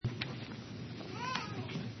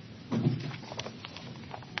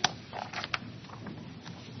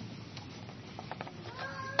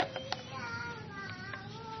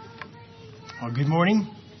Well, good morning.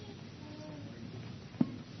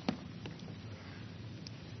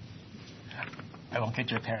 I won't get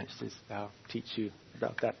your parents to teach you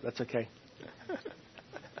about that. That's okay.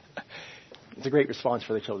 It's a great response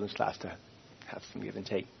for the children's class to have some give and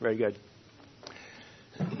take. Very good.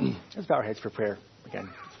 Let's bow our heads for prayer again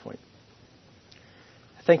at this point.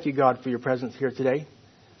 Thank you, God, for your presence here today.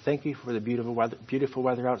 Thank you for the beautiful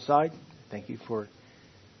weather outside. Thank you for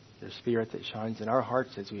your spirit that shines in our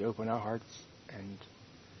hearts as we open our hearts. And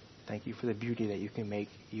thank you for the beauty that you can make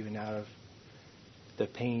even out of the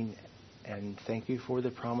pain. And thank you for the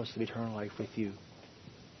promise of eternal life with you.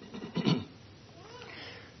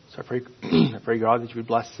 So I pray, God, that you would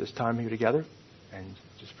bless this time here together. And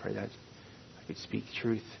just pray that I could speak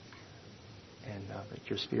truth. And that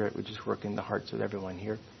your spirit would just work in the hearts of everyone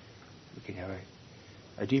here. We can have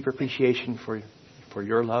a deeper appreciation for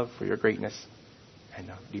your love, for your greatness, and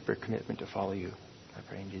a deeper commitment to follow you. I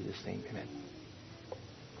pray in Jesus' name, amen.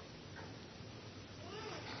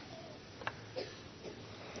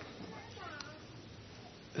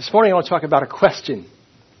 This morning I want to talk about a question.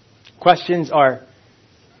 Questions are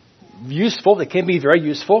useful. They can be very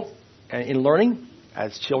useful in learning.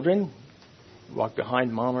 As children, walk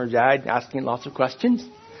behind mom or dad asking lots of questions.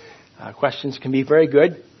 Questions can be very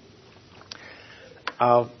good.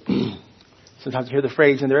 Sometimes you hear the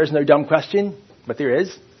phrase, and there is no dumb question, but there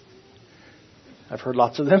is. I've heard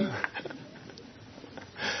lots of them.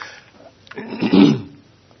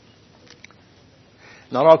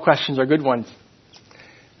 Not all questions are good ones.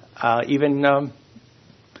 Even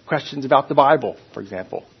questions about the Bible, for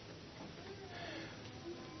example.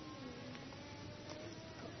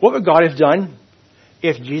 What would God have done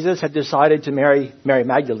if Jesus had decided to marry Mary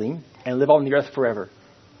Magdalene and live on the earth forever?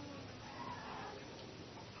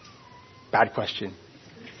 Bad question.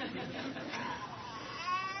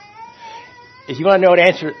 If you want to know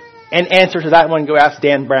an answer to that one, go ask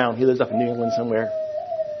Dan Brown. He lives up in New England somewhere.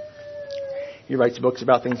 He writes books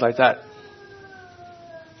about things like that.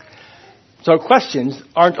 So questions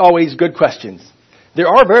aren't always good questions. There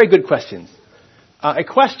are very good questions. A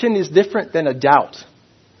question is different than a doubt.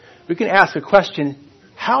 We can ask a question,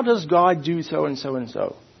 how does God do so and so and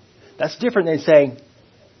so? That's different than saying,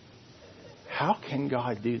 how can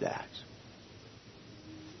God do that?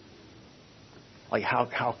 Like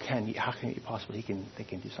how can he possibly they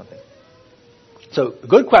can do something? So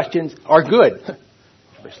good questions are good,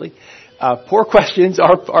 obviously. Poor questions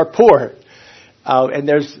are poor. And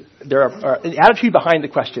there are an attitude behind the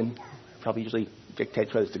question probably usually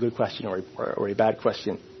dictates whether it's a good question or a bad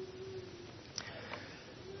question.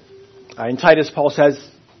 In Titus, Paul says,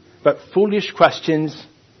 but foolish questions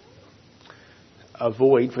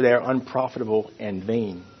avoid, for they are unprofitable and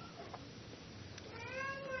vain.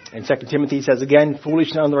 And 2 Timothy says again,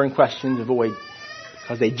 foolish and unlearned questions avoid,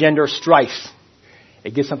 because they gender strife.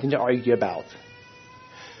 It gives something to argue about.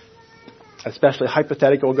 Especially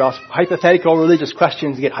hypothetical religious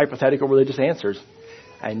questions get hypothetical religious answers,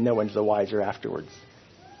 and no one's the wiser afterwards.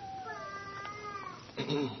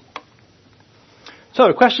 So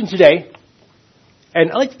the question today,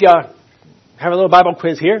 and I'd like to have a little Bible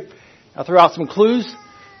quiz here. I'll throw out some clues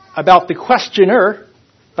about the questioner,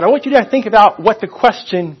 but I want you to think about what the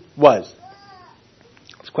question was.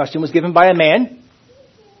 This question was given by a man.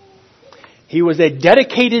 He was a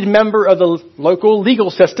dedicated member of the local legal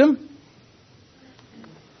system.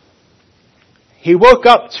 He woke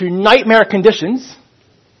up to nightmare conditions.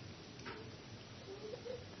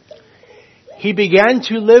 He began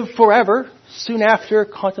to live forever soon after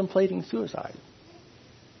contemplating suicide.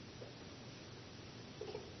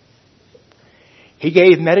 He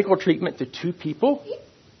gave medical treatment to two people,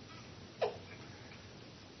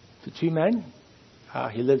 to two men.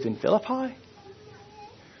 He lived in Philippi.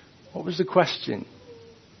 What was the question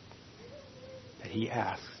that he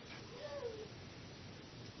asked?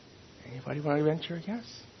 Anybody want to venture a guess?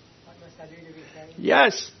 What must I do to be saved?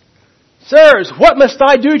 Yes. Sirs, what must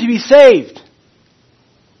I do to be saved?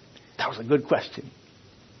 That was a good question.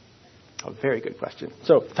 A very good question.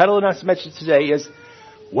 So, the title of the message today is,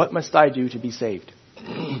 what must I do to be saved?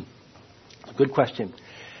 A good question.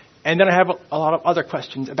 And then I have a lot of other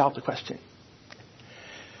questions about the question.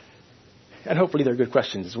 And hopefully they're good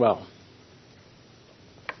questions as well.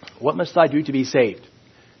 What must I do to be saved?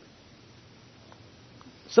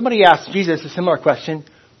 Somebody asked Jesus a similar question.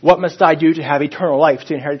 What must I do to have eternal life,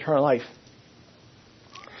 to inherit eternal life?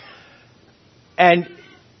 And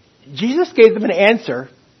Jesus gave them an answer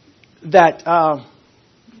that I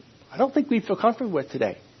don't think we feel comfortable with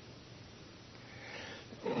today.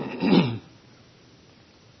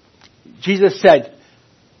 Jesus said,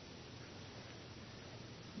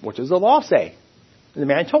 what does the law say? And the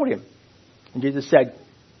man told him. And Jesus said,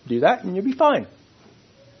 do that and you'll be fine.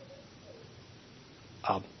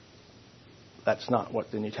 That's not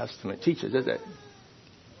what the New Testament teaches, is it?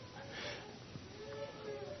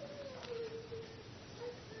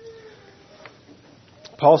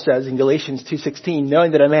 Paul says in Galatians 2:16,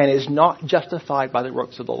 knowing that a man is not justified by the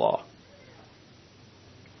works of the law.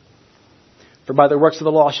 For by the works of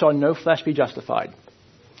the law shall no flesh be justified.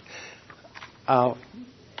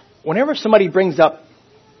 Whenever somebody brings up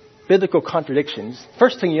biblical contradictions,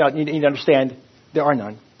 first thing you need to understand, there are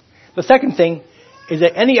none. The second thing is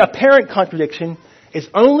that any apparent contradiction is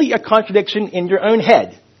only a contradiction in your own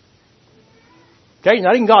head. Okay,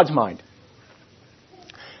 not in God's mind.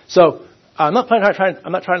 So I'm not trying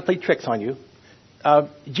to play tricks on you.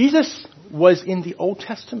 Jesus was in the Old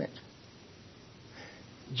Testament.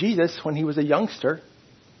 Jesus, when he was a youngster,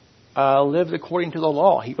 lived according to the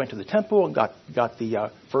law. He went to the temple and got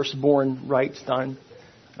the firstborn rites done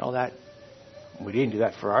and all that. We didn't do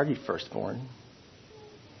that for our firstborn.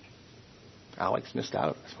 Alex missed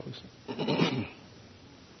out, I suppose.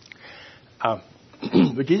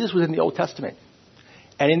 But Jesus was in the Old Testament.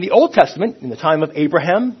 And in the Old Testament, in the time of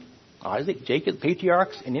Abraham, Isaac, Jacob, the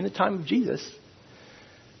patriarchs, and in the time of Jesus,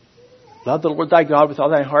 love the Lord thy God with all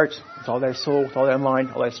thy heart, with all thy soul, with all thy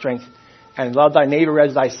mind, all thy strength, and love thy neighbor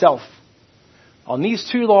as thyself. On these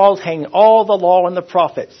two laws hang all the law and the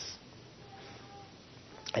prophets.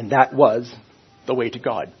 And that was the way to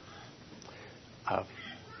God.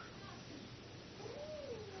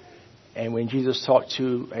 And when Jesus talked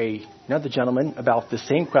to another gentleman about the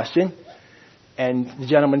same question, and the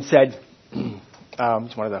gentleman said,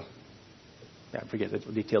 it's one of the, I forget the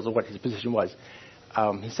details of what his position was.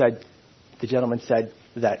 The gentleman said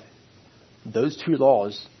that those two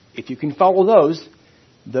laws, if you can follow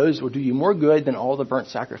those will do you more good than all the burnt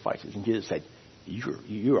sacrifices. And Jesus said,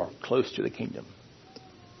 you are close to the kingdom.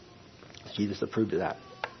 Jesus approved of that.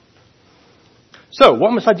 So,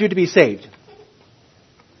 what must I do to be saved?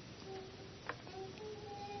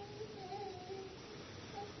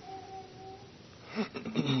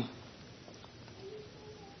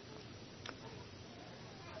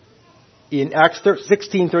 In Acts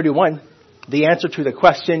 16:31, the answer to the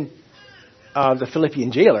question of the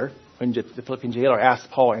Philippian jailer, when the Philippian jailer asked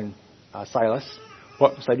Paul and Silas,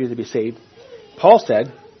 what must I do to be saved? Paul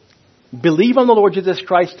said, believe on the Lord Jesus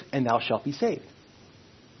Christ and thou shalt be saved.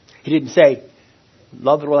 He didn't say,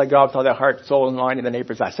 love the Lord thy God with all thy heart, soul, and mind, and the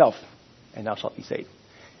neighbor as thyself, and thou shalt be saved.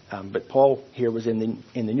 But Paul here was in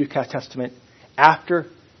the New Testament, after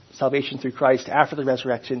salvation through Christ, after the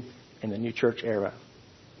resurrection, in the new church era.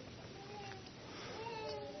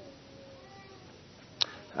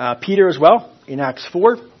 Peter as well, in Acts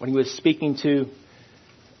 4, when he was speaking to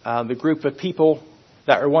the group of people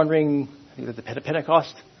that were wondering, I think at the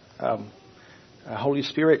Pentecost, Holy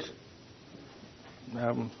Spirit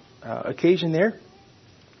occasion there.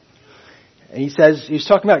 And he says, he's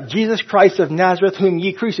talking about Jesus Christ of Nazareth, whom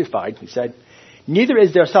ye crucified. He said, neither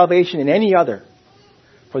is there salvation in any other,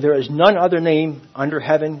 for there is none other name under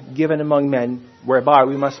heaven given among men whereby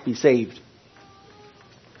we must be saved.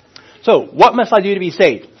 So, what must I do to be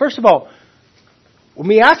saved? First of all, when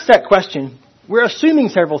we ask that question, we're assuming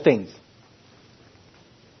several things.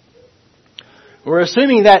 We're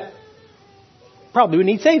assuming that probably we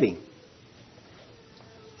need saving.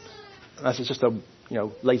 That's just a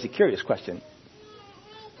lazy curious question.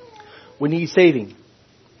 We need saving.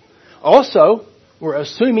 Also, we're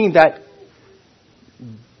assuming that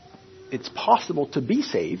it's possible to be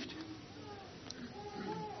saved.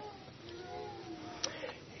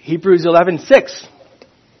 Hebrews 11:6,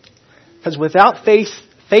 because without faith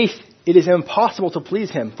it is impossible to please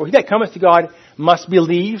him. For he that cometh to God must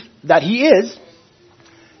believe that he is,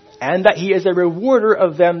 and that he is a rewarder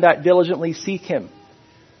of them that diligently seek him.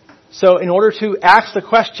 So in order to ask the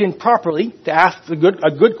question properly, to ask a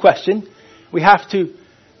good question, we have to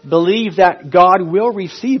believe that God will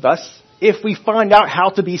receive us if we find out how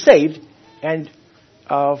to be saved and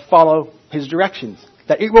follow his directions.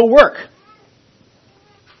 That it will work.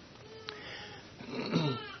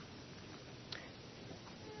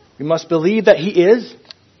 We must believe that he is,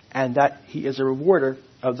 and that he is a rewarder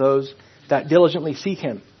of those that diligently seek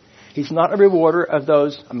him. He's not a rewarder of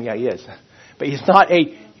those, he is, but he's not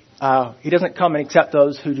he doesn't come and accept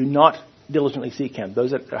those who do not diligently seek him.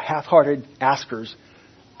 Those that are half-hearted askers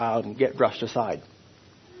get brushed aside.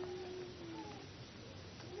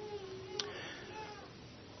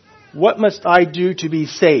 What must I do to be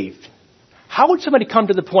saved? How would somebody come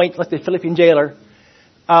to the point, like the Philippian jailer,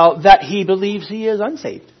 that he believes he is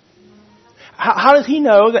unsaved? How does he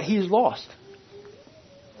know that he's lost?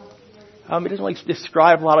 It doesn't really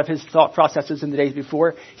describe a lot of his thought processes in the days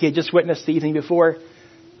before. He had just witnessed the evening before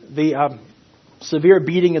the severe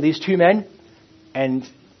beating of these two men, and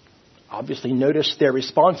obviously noticed their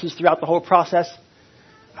responses throughout the whole process.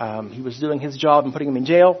 He was doing his job and putting them in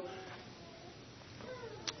jail.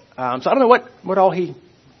 So I don't know what all he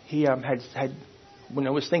had when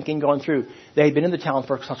I was thinking, going through. They had been in the town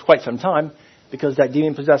for quite some time because that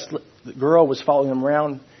demon-possessed girl was following them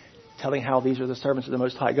around, telling how these are the servants of the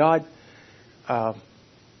Most High God.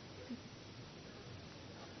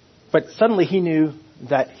 But suddenly he knew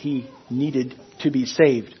that he needed to be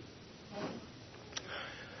saved.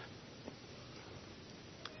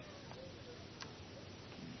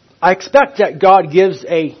 I expect that God gives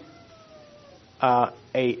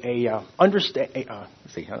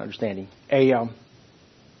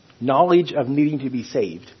knowledge of needing to be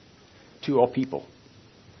saved to all people.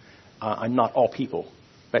 And not all people,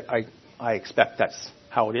 but I expect that's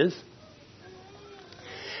how it is.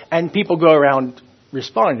 And people go around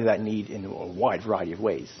responding to that need in a wide variety of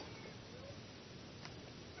ways.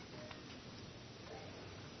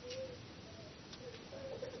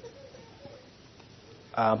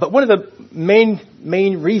 But one of the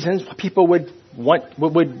main reasons people would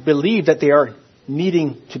believe that they are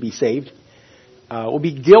needing to be saved will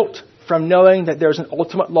be guilt from knowing that there's an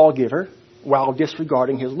ultimate lawgiver while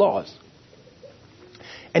disregarding his laws.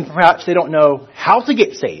 And perhaps they don't know how to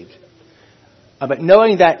get saved, but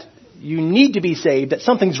knowing that you need to be saved, that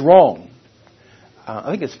something's wrong. I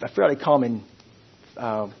think it's a fairly common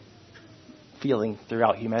feeling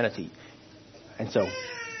throughout humanity. And so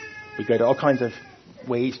we go to all kinds of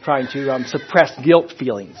ways trying to suppress guilt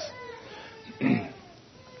feelings.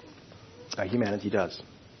 Humanity does.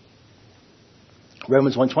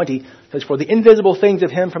 Romans 1:20 says, "For the invisible things of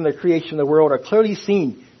him from the creation of the world are clearly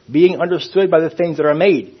seen, being understood by the things that are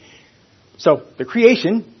made." So the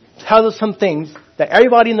creation tells us some things that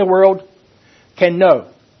everybody in the world can know.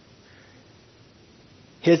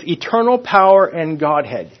 His eternal power and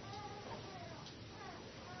Godhead.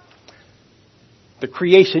 The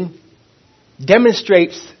creation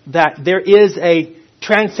demonstrates that there is a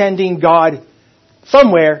transcending God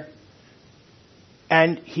somewhere,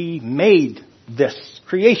 and He made this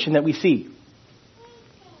creation that we see.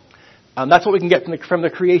 That's what we can get from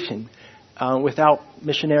the creation, without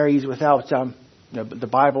missionaries, without the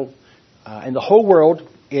Bible, and the whole world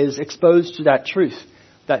is exposed to that truth,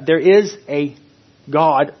 that there is a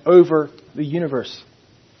God over the universe.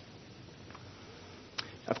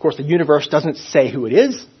 Of course, the universe doesn't say who it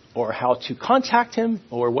is, or how to contact Him,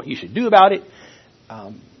 or what you should do about it.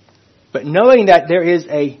 But knowing that there is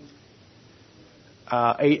a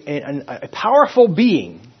powerful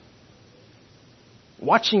being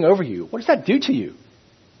watching over you, what does that do to you?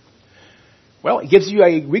 Well, it gives you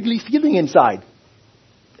a wiggly feeling inside.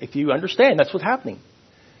 If you understand that's what's happening.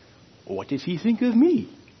 What does He think of me?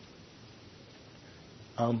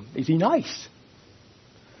 Is He nice?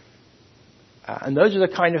 And those are the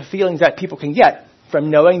kind of feelings that people can get from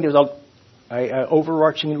knowing there's a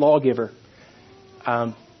overarching lawgiver.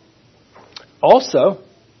 Also,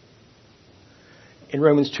 in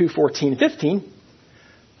Romans 2:14-15,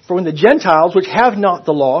 "For when the Gentiles, which have not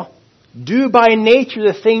the law, do by nature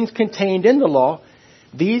the things contained in the law,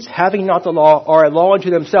 these, having not the law, are a law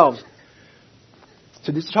unto themselves."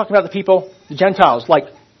 So this is talking about the people, the Gentiles, like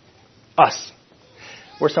us.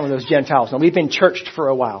 We're some of those Gentiles. Now, we've been churched for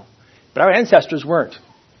a while, but our ancestors weren't.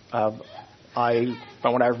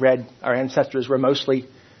 From what I've read, our ancestors were mostly,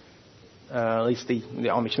 at least the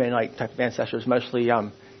Amish Mennonite type of ancestors, mostly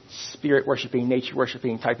spirit-worshipping,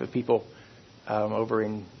 nature-worshipping type of people over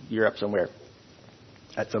in Europe somewhere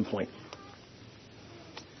at some point.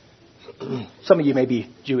 Some of you may be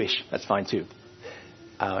Jewish. That's fine too.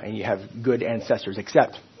 And you have good ancestors,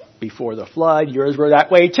 except before the flood, yours were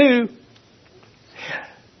that way too.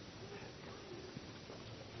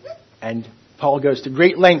 And Paul goes to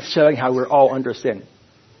great lengths showing how we're all under sin.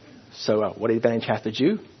 So what have you been in Chath a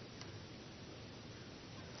Jew?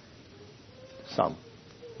 Some.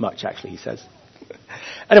 Much, actually, he says.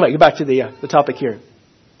 Anyway, go back to the topic here.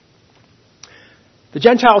 The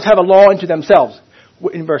Gentiles have a law unto themselves,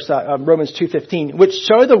 in verse Romans 2:15, which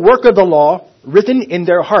show the work of the law written in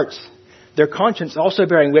their hearts, their conscience also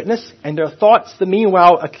bearing witness, and their thoughts the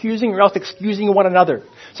meanwhile accusing or else excusing one another.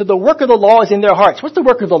 So the work of the law is in their hearts. What's the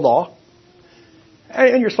work of the law?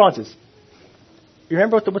 And your responses. You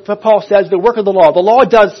remember what Paul says, the work of the law. The law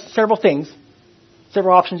does several things,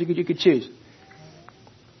 several options you could choose.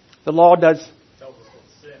 The law tells us what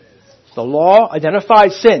sin is. The law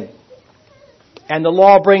identifies sin. And the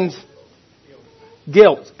law brings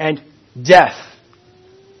guilt and death.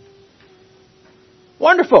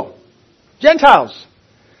 Wonderful. Gentiles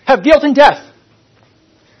have guilt and death.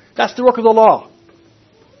 That's the work of the law.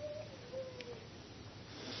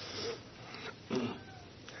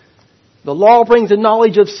 The law brings a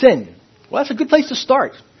knowledge of sin. Well, that's a good place to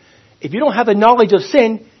start. If you don't have a knowledge of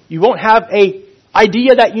sin, you won't have an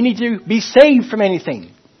idea that you need to be saved from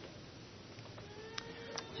anything.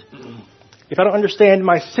 If I don't understand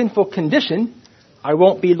my sinful condition, I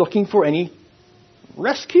won't be looking for any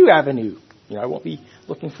rescue avenue. I won't be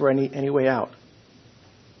looking for any way out.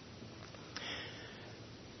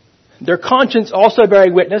 Their conscience also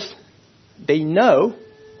bearing witness. They know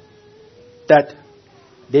that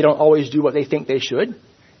they don't always do what they think they should.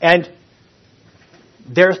 And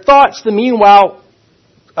their thoughts, the meanwhile,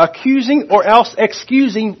 accusing or else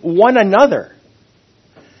excusing one another.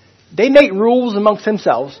 They make rules amongst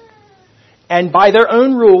themselves. And by their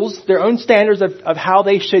own rules, their own standards of how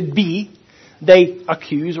they should be, they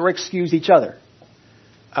accuse or excuse each other.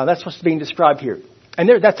 That's what's being described here. And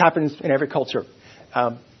that happens in every culture.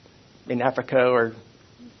 In Africa or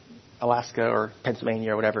Alaska or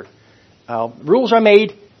Pennsylvania or whatever. Rules are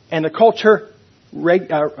made and the culture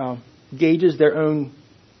gauges their own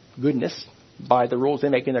goodness by the rules they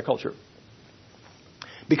make in their culture.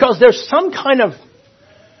 Because there's some kind of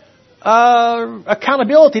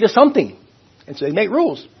accountability to something. And so they make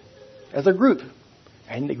rules as a group.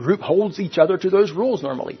 And the group holds each other to those rules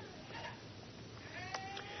normally.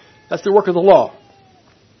 That's the work of the law.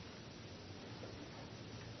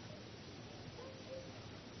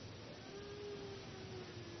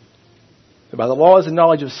 So by the law is the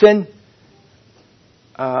knowledge of sin.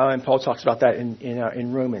 And Paul talks about that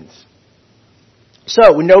in Romans.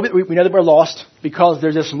 So we know that we're lost because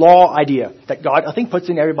there's this law idea that God, I think, puts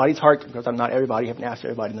in everybody's heart. Because I'm not everybody, I haven't asked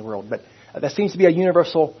everybody in the world. But that seems to be a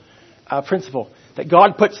universal principle. That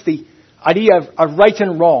God puts the idea of right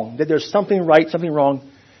and wrong. That there's something right, something wrong.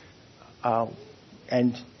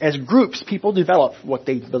 And as groups, people develop what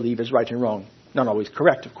they believe is right and wrong. Not always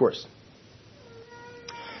correct, of course.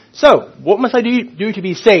 So, what must I do to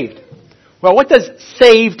be saved? Well, what does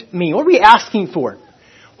saved mean? What are we asking for?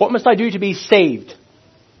 What must I do to be saved?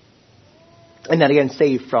 And then again,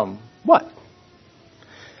 saved from what?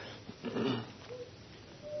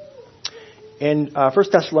 In 1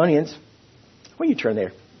 Thessalonians, when you turn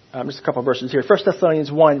there, just a couple of verses here. 1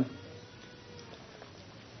 Thessalonians 1.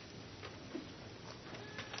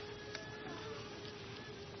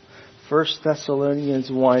 First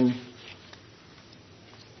Thessalonians 1,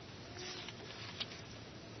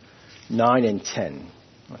 9 and 10.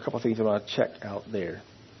 A couple of things I want to check out there.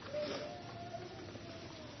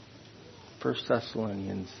 1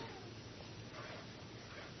 Thessalonians.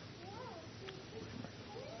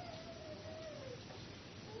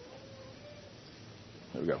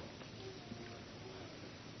 There we go.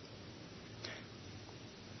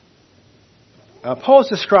 Paul is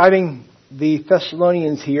describing the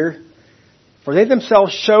Thessalonians here. For they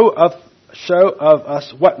themselves show of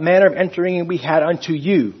us what manner of entering we had unto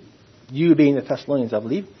you, you being the Thessalonians, I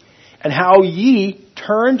believe, and how ye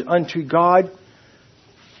turned unto God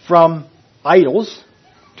from idols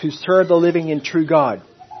to serve the living and true God,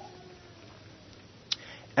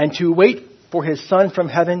 and to wait for his Son from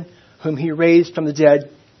heaven, whom he raised from the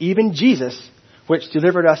dead, even Jesus, which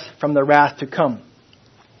delivered us from the wrath to come.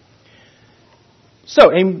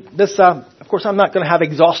 So, in this, of course, I'm not going to have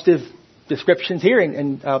exhaustive descriptions here,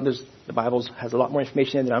 and the Bible has a lot more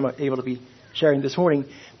information in than I'm able to be sharing this morning.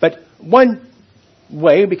 But one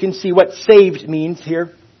way we can see what saved means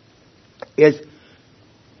here is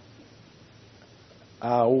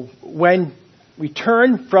when we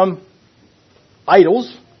turn from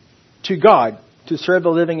idols to God, to serve the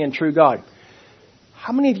living and true God.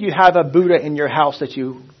 How many of you have a Buddha in your house that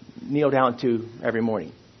you kneel down to every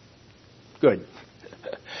morning? Good.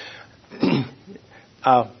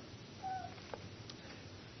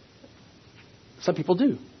 Some people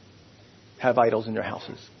do have idols in their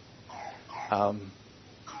houses. I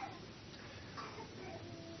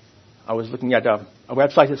was looking at a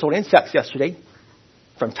website that sold insects yesterday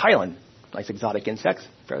from Thailand. Nice exotic insects,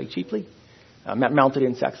 fairly cheaply. Mounted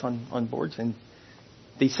insects on boards. And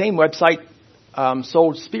the same website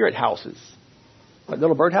sold spirit houses. Like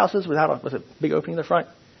little bird houses with a big opening in the front.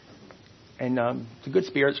 And the good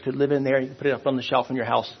spirits could live in there. You can put it up on the shelf in your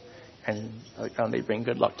house. And they bring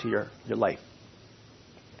good luck to your life.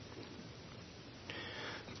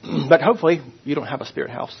 But hopefully you don't have a spirit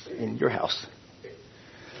house in your house.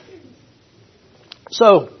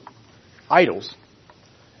 So, idols.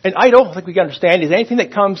 An idol, I think we can understand, is anything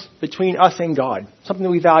that comes between us and God. Something that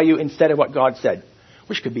we value instead of what God said.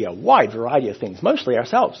 Which could be a wide variety of things. Mostly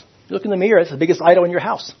ourselves. You look in the mirror, it's the biggest idol in your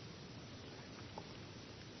house.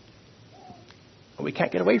 We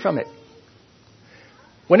can't get away from it.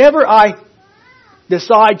 Whenever I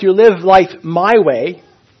decide to live life my way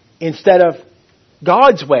instead of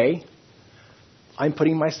God's way, I'm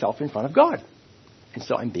putting myself in front of God. And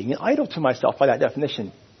so I'm being an idol to myself by that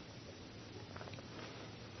definition.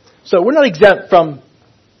 So we're not exempt from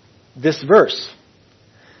this verse.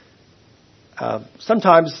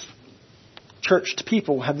 Sometimes churched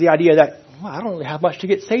people have the idea that, well, I don't really have much to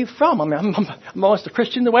get saved from. I mean, I'm almost a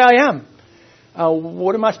Christian the way I am.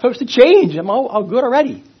 What am I supposed to change? I'm all good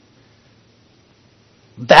already.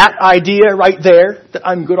 That idea right there, that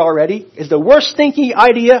I'm good already, is the worst thinking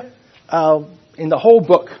idea in the whole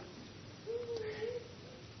book.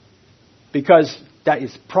 Because that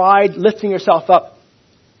is pride, lifting yourself up,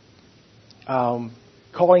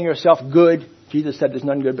 calling yourself good. Jesus said there's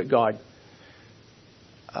none good but God.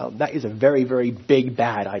 That is a very, very big,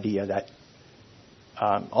 bad idea that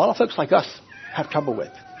a lot of folks like us have trouble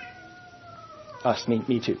with. Us,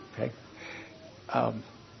 me too. Okay,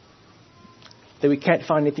 that we can't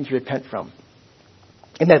find anything to repent from,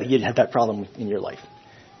 and that you have that problem in your life,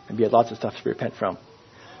 and you have lots of stuff to repent from.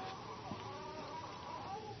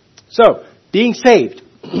 So, being saved,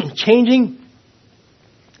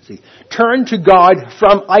 turn to God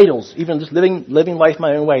from idols, even just living life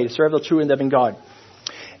my own way, to serve the true and living God.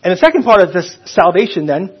 And the second part of this salvation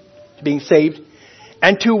then, being saved,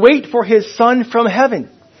 and to wait for His Son from heaven.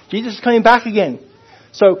 Jesus is coming back again.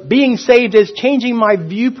 So being saved is changing my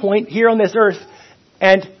viewpoint here on this earth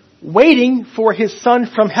and waiting for His Son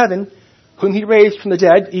from heaven, whom He raised from the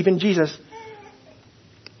dead, even Jesus,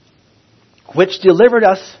 which delivered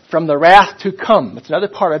us from the wrath to come. That's another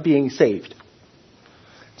part of being saved.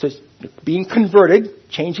 So it's being converted,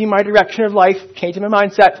 changing my direction of life, changing my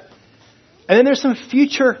mindset. And then there's some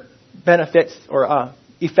future benefits or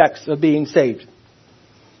effects of being saved.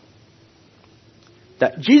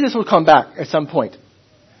 That Jesus will come back at some point.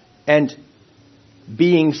 And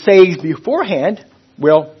being saved beforehand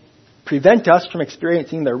will prevent us from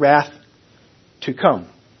experiencing the wrath to come.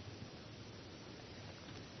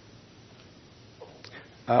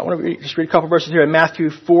 I want to just read a couple verses here in Matthew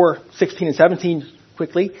 4:16 and 17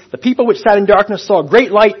 quickly. The people which sat in darkness saw a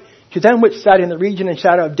great light. To them which sat in the region and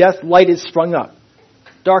shadow of death, light is sprung up.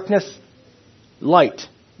 Darkness, light,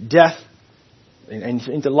 death, and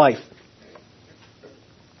into life.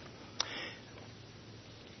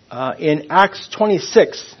 In Acts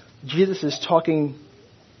 26, Jesus is talking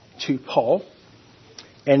to Paul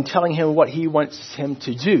and telling him what he wants him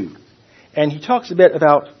to do. And he talks a bit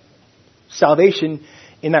about salvation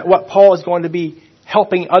in that what Paul is going to be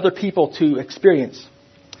helping other people to experience.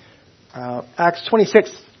 Acts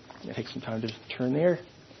 26, I'll take some time to turn there.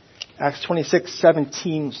 Acts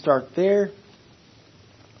 26:17, start there.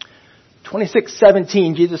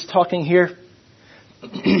 26:17, Jesus talking here.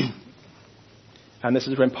 And this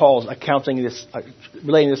is when Paul's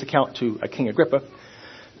relating this account to King Agrippa.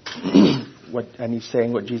 And he's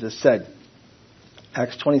saying what Jesus said.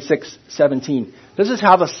 Acts 26:17. This is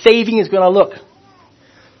how the saving is going to look.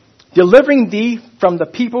 Delivering thee from the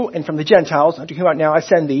people and from the Gentiles, unto whom now I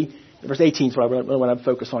send thee. Verse 18 is what I really want to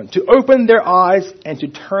focus on. To open their eyes and to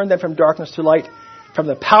turn them from darkness to light, from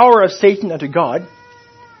the power of Satan unto God,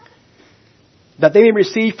 that they may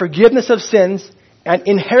receive forgiveness of sins and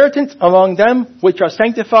inheritance among them which are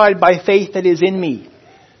sanctified by faith that is in me.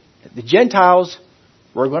 The Gentiles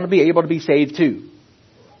were going to be able to be saved too.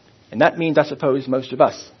 And that means, I suppose, most of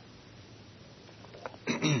us.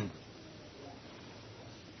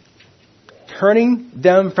 Turning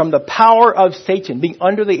them from the power of Satan, being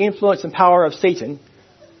under the influence and power of Satan,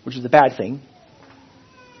 which is a bad thing,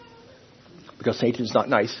 because Satan is not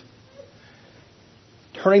nice.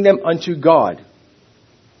 Turning them unto God.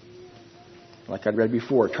 Like I read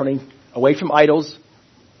before, turning away from idols,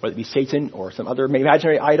 whether it be Satan or some other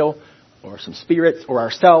imaginary idol, or some spirits, or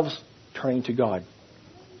ourselves, turning to God.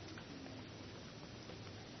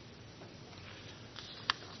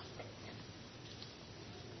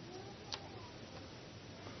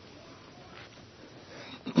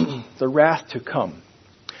 The wrath to come.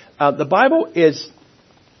 The Bible is...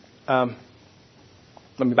 let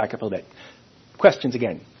me back up a little bit. Questions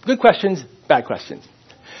again. Good questions, bad questions.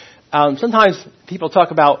 Sometimes people talk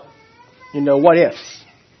about, what ifs.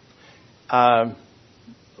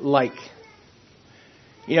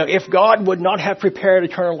 If God would not have prepared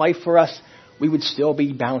eternal life for us, we would still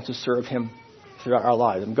be bound to serve Him throughout our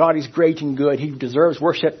lives. And God is great and good. He deserves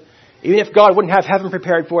worship. Even if God wouldn't have heaven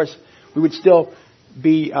prepared for us, we would still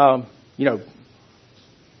be,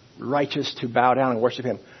 righteous to bow down and worship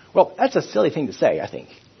Him. Well, that's a silly thing to say, I think.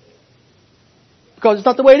 Because it's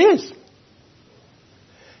not the way it is.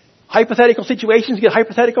 Hypothetical situations get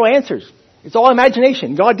hypothetical answers. It's all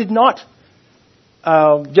imagination. God did not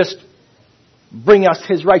just bring us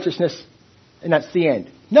His righteousness and that's the end.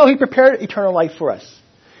 No, He prepared eternal life for us.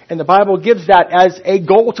 And the Bible gives that as a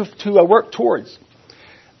goal to work towards.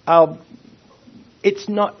 It's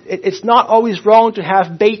not always wrong to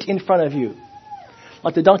have bait in front of you,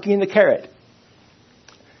 like the donkey and the carrot.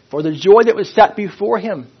 For the joy that was set before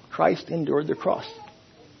Him, Christ endured the cross.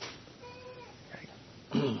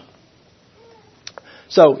 Okay.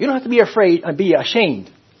 So you don't have to be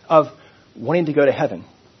ashamed of wanting to go to heaven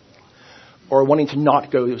or wanting to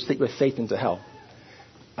not go with Satan to hell.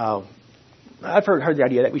 I've heard the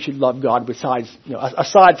idea that we should love God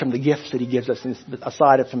aside from the gifts that He gives us, and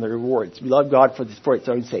aside from the rewards. We love God for its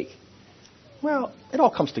own sake. Well, it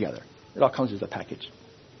all comes together. It all comes as a package.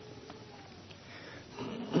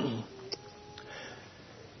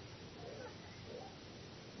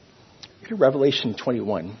 Revelation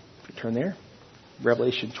 21. If you turn there.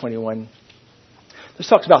 Revelation 21. This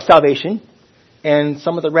talks about salvation and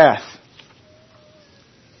some of the wrath.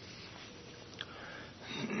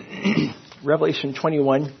 Revelation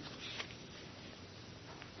 21.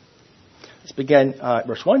 Let's begin at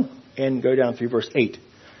verse 1 and go down through verse 8.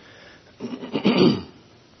 And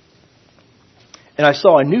I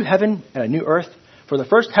saw a new heaven and a new earth, for the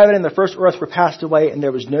first heaven and the first earth were passed away, and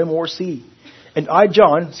there was no more sea. And I,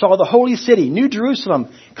 John, saw the holy city, New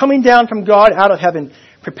Jerusalem, coming down from God out of heaven,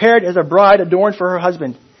 prepared as a bride adorned for her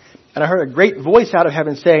husband. And I heard a great voice out of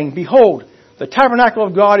heaven saying, Behold, the tabernacle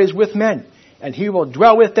of God is with men, and He will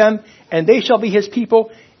dwell with them, and they shall be His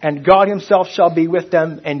people, and God Himself shall be with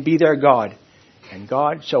them and be their God. And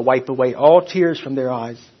God shall wipe away all tears from their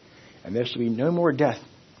eyes, and there shall be no more death,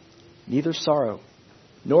 neither sorrow,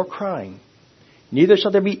 nor crying, neither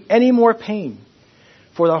shall there be any more pain.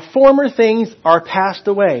 For the former things are passed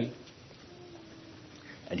away.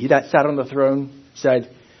 And He that sat on the throne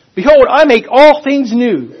said, Behold, I make all things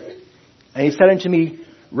new. And He said unto me,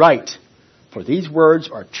 Write, for these words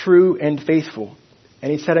are true and faithful.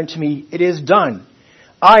 And He said unto me, It is done.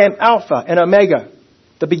 I am Alpha and Omega,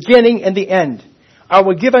 the beginning and the end. I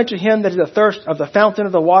will give unto him that is athirst of the fountain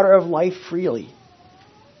of the water of life freely.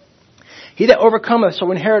 He that overcometh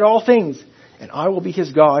shall inherit all things, and I will be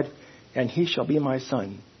his God, and he shall be my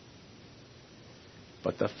son.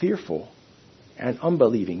 But the fearful and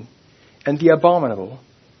unbelieving and the abominable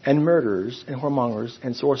and murderers and whoremongers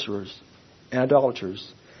and sorcerers and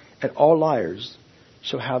idolaters and all liars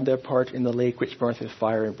shall have their part in the lake which burneth with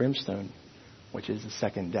fire and brimstone, which is the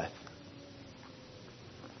second death.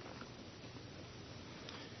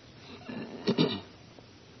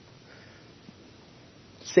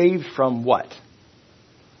 Saved from what?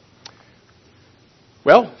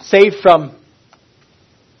 Well, saved from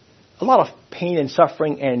a lot of pain and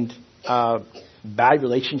suffering and bad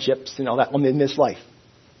relationships and all that in this life.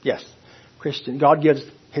 Yes, Christian. God gives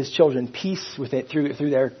His children peace with it through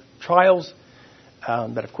their trials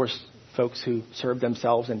that, of course, folks who serve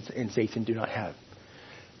themselves and Satan do not have.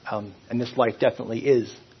 And this life definitely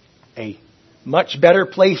is a much better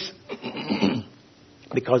place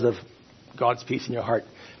because of God's peace in your heart.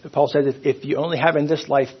 But Paul says if you only have in this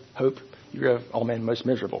life hope, you're of all men most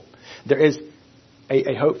miserable. There is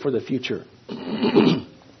a hope for the future.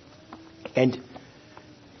 And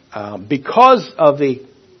because of the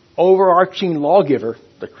overarching lawgiver,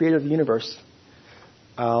 the creator of the universe,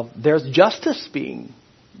 there's justice being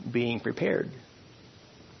prepared.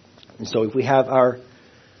 And so if we have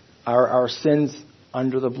our sins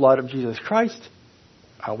under the blood of Jesus Christ,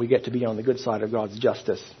 we get to be on the good side of God's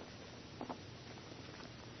justice.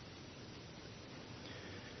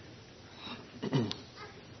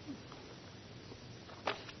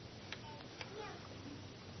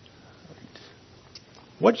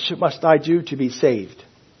 What must I do to be saved?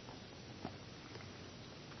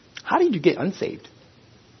 How did you get unsaved?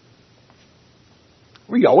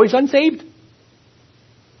 Were you always unsaved?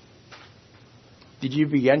 Did you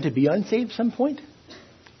begin to be unsaved at some point?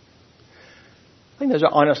 I think those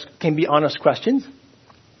are can be honest questions.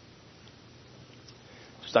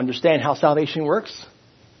 Just understand how salvation works.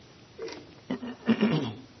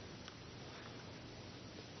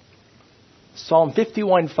 Psalm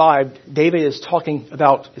 51:5, David is talking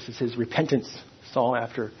about, this is his repentance psalm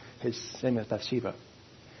after his sin with Bathsheba.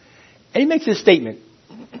 And he makes this statement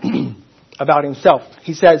about himself.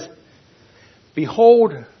 He says,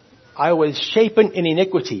 Behold, I was shapen in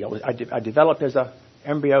iniquity. I developed as an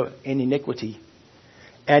embryo in iniquity.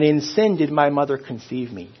 And in sin did my mother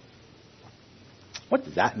conceive me. What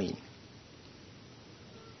does that mean?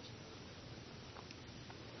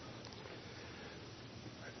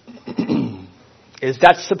 Is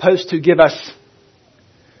that supposed to give us,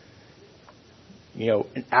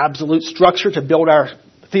 an absolute structure to build our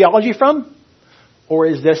theology from? Or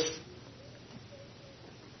is this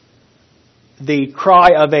the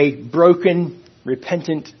cry of a broken,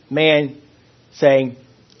 repentant man saying,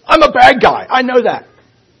 I'm a bad guy. I know that.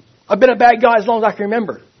 I've been a bad guy as long as I can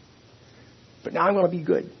remember. But now I'm going to be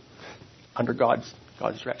good under God's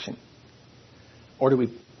direction. Or do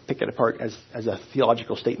we pick it apart as a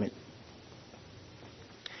theological statement?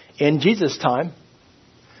 In Jesus' time,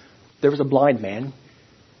 there was a blind man.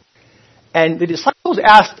 And the disciples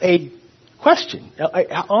asked a question,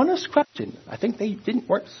 an honest question. I think they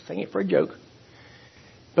weren't saying it for a joke.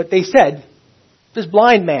 But they said, this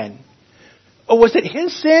blind man, was it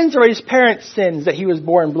his sins or his parents' sins that he was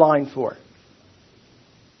born blind for?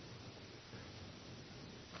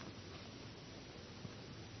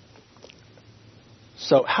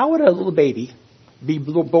 So how would a little baby be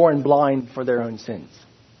born blind for their own sins?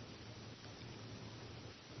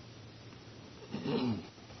 I'm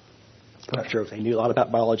not sure if they knew a lot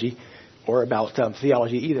about biology or about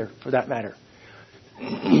theology either, for that matter.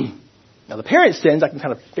 Now, the parents' sins, I can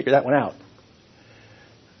kind of figure that one out.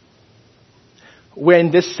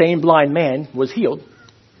 When this same blind man was healed,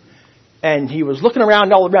 and he was looking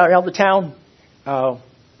around all around the town,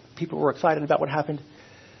 people were excited about what happened.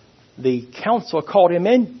 The council called him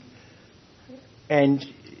in, and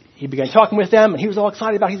he began talking with them, and he was all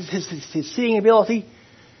excited about his seeing ability.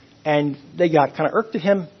 And they got kind of irked at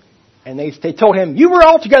him, and they told him, you were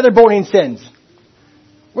altogether born in sins.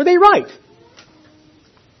 Were they right?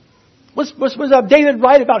 Was David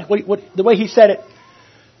right about the way he said it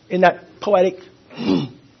in that poetic?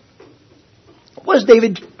 Was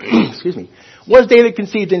David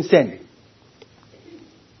conceived in sin?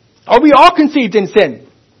 Are we all conceived in sin?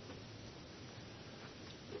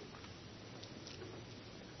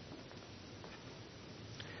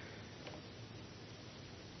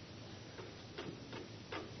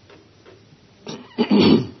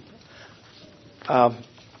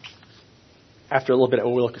 After a little bit,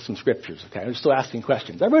 we'll look at some scriptures. Okay, I'm still asking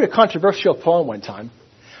questions. I wrote a controversial poem one time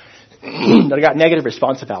that I got negative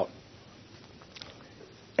response about,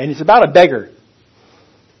 and it's about a beggar.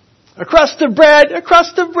 A crust of bread, a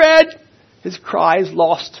crust of bread. His cries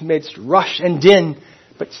lost midst rush and din,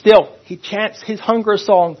 but still he chants his hunger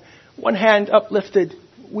song, one hand uplifted,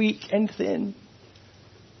 weak and thin.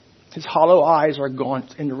 His hollow eyes are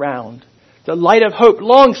gaunt and round. The light of hope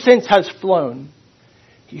long since has flown.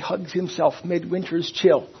 He hugs himself midwinter's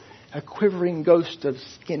chill, a quivering ghost of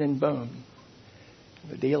skin and bone.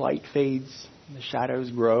 The daylight fades, and the shadows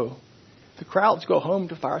grow. The crowds go home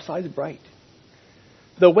to firesides bright.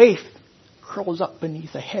 The waif curls up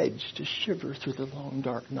beneath a hedge to shiver through the long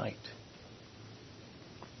dark night.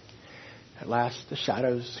 At last the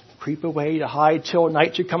shadows creep away to hide till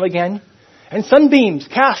night should come again, and sunbeams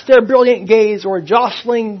cast their brilliant gaze o'er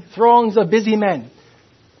jostling throngs of busy men.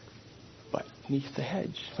 But beneath the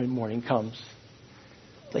hedge, when morning comes,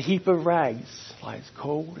 the heap of rags lies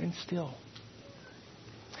cold and still.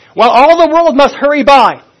 While all the world must hurry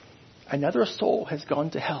by, another soul has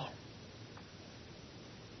gone to hell.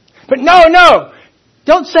 But no,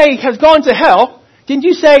 don't say has gone to hell. Didn't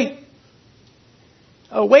you say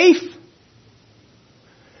a waif?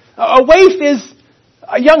 A waif is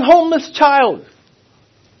a young homeless child.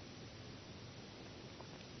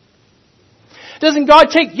 Doesn't God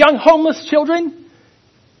take young homeless children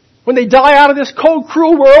when they die out of this cold,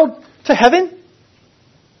 cruel world to heaven?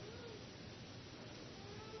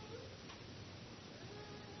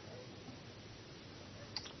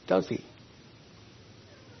 Does he?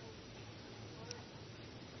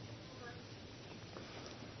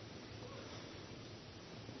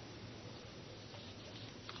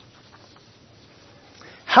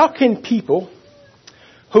 How can people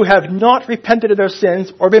who have not repented of their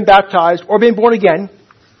sins or been baptized or been born again,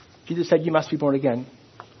 Jesus said you must be born again,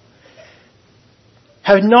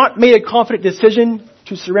 have not made a confident decision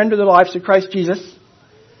to surrender their lives to Christ Jesus,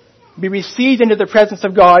 be received into the presence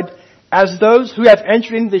of God as those who have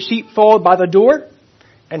entered into the sheepfold by the door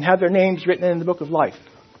and have their names written in the book of life?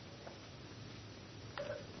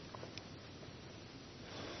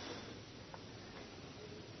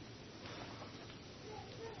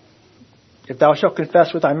 If thou shalt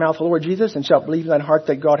confess with thy mouth the Lord Jesus, and shalt believe in thine heart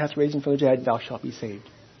that God hath raised him from the dead, thou shalt be saved.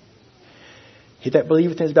 He that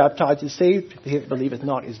believeth and is baptized is saved. He that believeth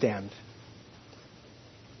not is damned.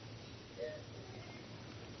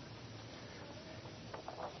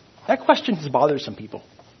 That question has bothered some people.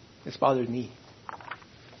 It's bothered me.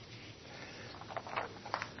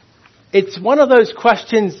 It's one of those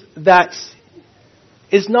questions that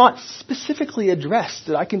is not specifically addressed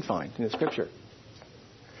that I can find in the Scripture.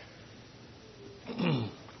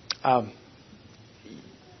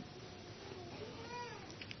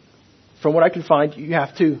 from what I can find, you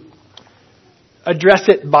have to address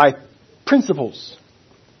it by principles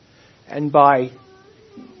and by,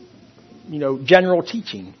 general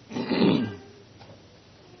teaching.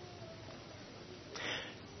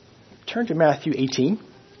 Turn to Matthew 18.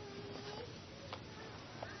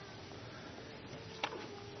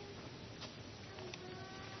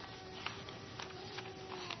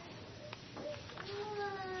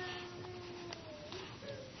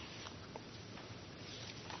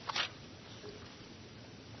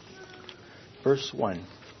 Verse 1.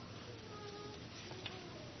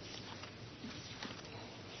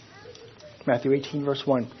 Matthew 18, verse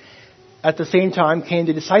 1. At the same time came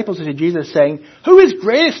the disciples to Jesus, saying, "Who is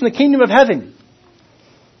greatest in the kingdom of heaven?"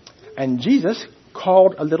 And Jesus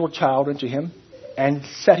called a little child unto him, and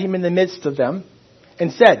set him in the midst of them,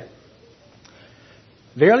 and said,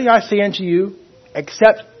 "Verily I say unto you,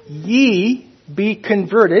 except ye be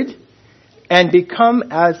converted, and become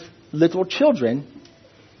as little children,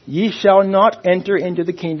 ye shall not enter into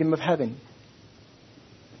the kingdom of heaven.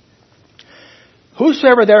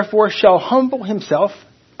 Whosoever therefore shall humble himself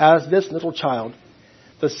as this little child,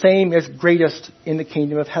 the same is greatest in the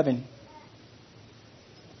kingdom of heaven."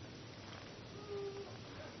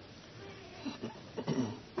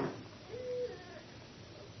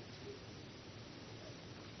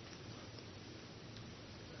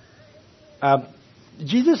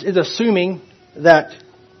 Jesus is assuming that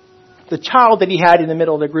the child that he had in the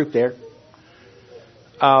middle of the group there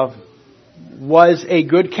was a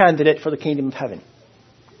good candidate for the kingdom of heaven.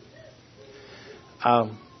 How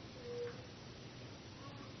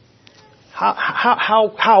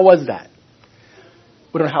was that?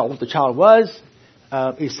 We don't know how old the child was.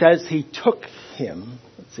 It says he took him.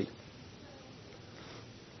 Let's see.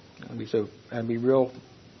 I'll be real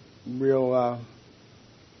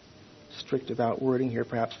strict about wording here.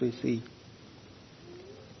 Perhaps we see.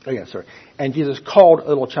 Oh yeah, sorry. And Jesus called a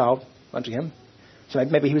little child unto him. So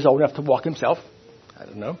maybe he was old enough to walk himself. I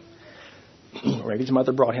don't know. Or maybe his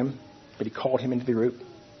mother brought him, but he called him into the group.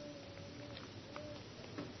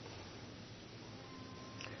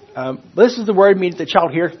 This is the word means the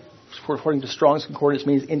child here, according to Strong's Concordance,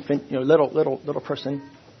 means infant, little person.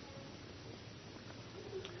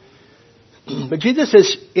 But Jesus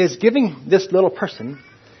is giving this little person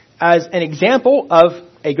as an example of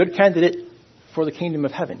a good candidate for the kingdom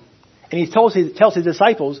of heaven. And he tells his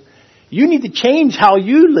disciples, you need to change how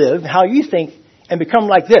you live, how you think, and become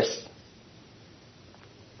like this.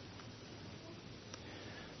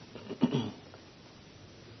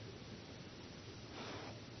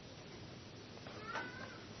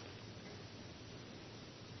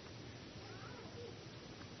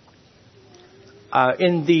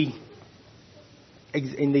 In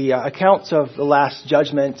the accounts of the Last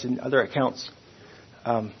Judgment and other accounts,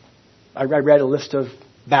 I read a list of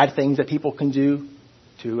bad things that people can do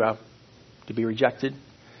to be rejected.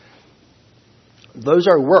 Those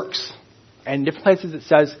are works. And different places it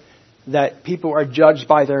says that people are judged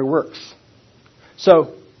by their works.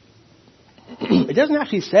 So, it doesn't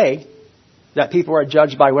actually say that people are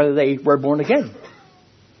judged by whether they were born again.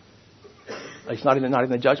 At least not in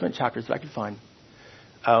the judgment chapters that I could find.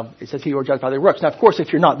 It says people are judged by their works. Now, of course,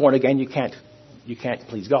 if you're not born again, you can't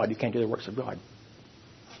please God. You can't do the works of God.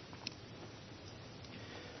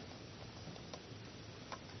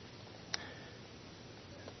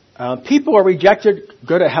 People are rejected,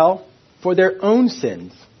 go to hell for their own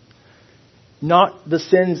sins, not the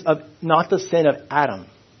sin of Adam.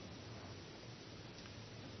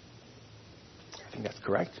 I think that's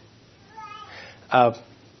correct.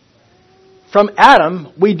 From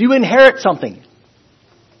Adam, we do inherit something.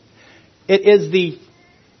 It is the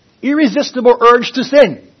irresistible urge to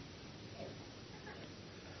sin.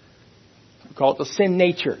 We call it the sin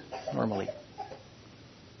nature, normally.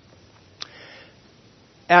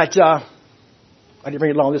 I didn't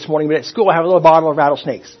bring it along this morning, but at school I have a little bottle of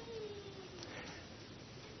rattlesnakes.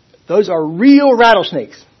 Those are real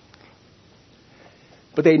rattlesnakes.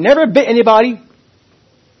 But they never bit anybody.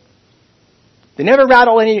 They never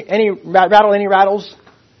rattle any rattles.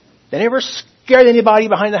 They never scared anybody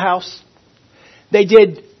behind the house. They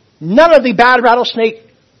did none of the bad rattlesnake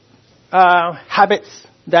habits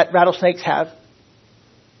that rattlesnakes have.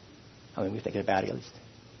 I mean, we think they're bad at least.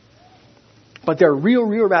 But they're real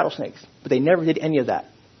rattlesnakes. But they never did any of that.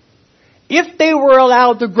 If they were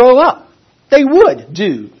allowed to grow up, they would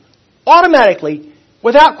do, automatically,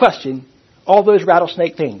 without question, all those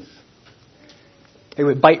rattlesnake things. They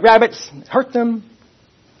would bite rabbits, hurt them.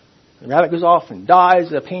 The rabbit goes off and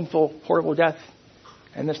dies a painful, horrible death.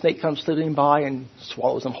 And the snake comes slithering by and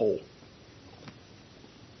swallows them whole.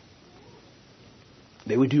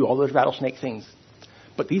 They would do all those rattlesnake things.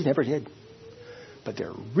 But these never did. But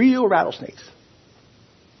they're real rattlesnakes.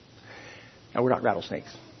 Now, we're not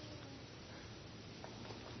rattlesnakes.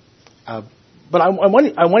 But I'm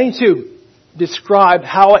wanting to describe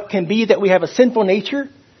how it can be that we have a sinful nature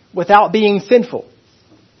without being sinful.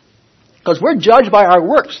 Because we're judged by our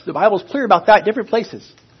works. The Bible's clear about that in different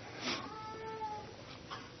places.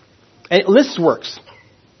 And it lists works.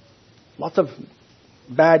 Lots of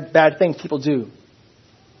bad things people do.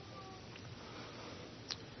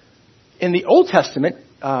 In the Old Testament,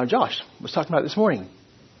 Josh was talking about this morning.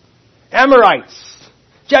 Amorites,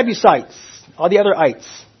 Jebusites, all the other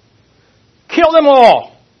ites. Kill them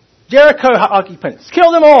all. Jericho occupants,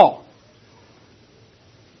 kill them all.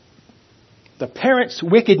 The parents'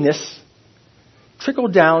 wickedness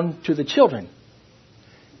trickled down to the children.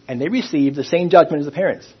 And they received the same judgment as the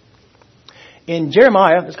parents. In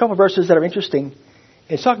Jeremiah, there's a couple of verses that are interesting.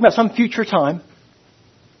 It's talking about some future time.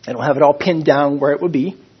 I don't have it all pinned down where it would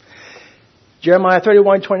be. Jeremiah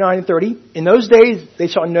 31, 29 and 30. In those days they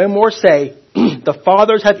shall no more say, the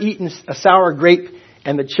fathers have eaten a sour grape,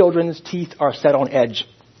 and the children's teeth are set on edge.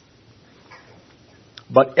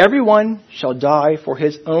 But everyone shall die for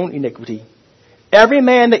his own iniquity. Every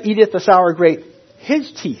man that eateth the sour grape,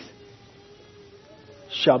 his teeth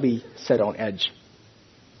shall be set on edge.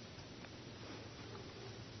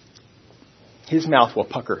 His mouth will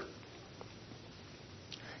pucker.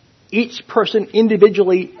 Each person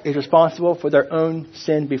individually is responsible for their own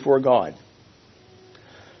sin before God.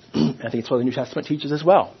 I think it's what the New Testament teaches as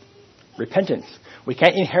well. Repentance. We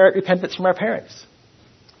can't inherit repentance from our parents.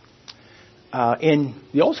 In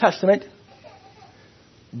the Old Testament,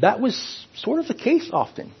 that was sort of the case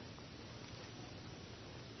often.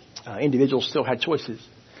 Individuals still had choices.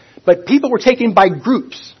 But people were taken by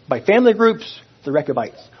groups, by family groups, the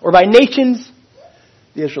Rechabites, or by nations,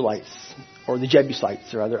 the Israelites, or the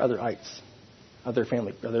Jebusites, or other ites, other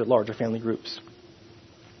larger family groups.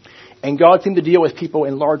 And God seemed to deal with people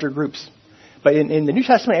in larger groups. But in the New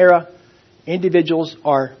Testament era, individuals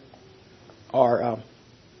are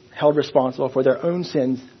held responsible for their own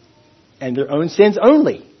sins and their own sins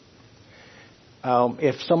only.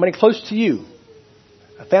 If somebody close to you,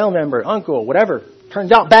 a family member, uncle, whatever,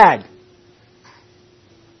 turns out bad,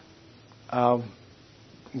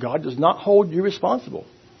 God does not hold you responsible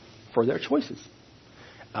for their choices.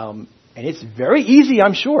 And it's very easy,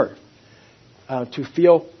 I'm sure, to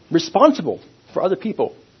feel responsible for other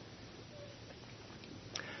people.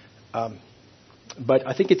 But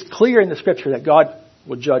I think it's clear in the Scripture that God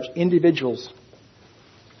will judge individuals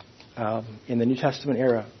in the New Testament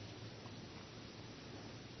era.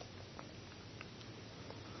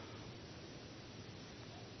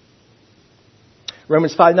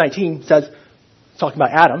 Romans 5:19 says, talking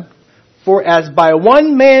about Adam, for as by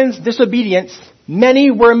one man's disobedience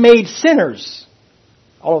many were made sinners.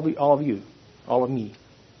 All of you, all of me.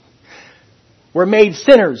 We're made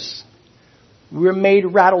sinners. We're made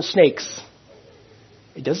rattlesnakes.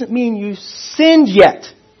 It doesn't mean you sinned yet,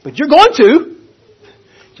 but you're going to.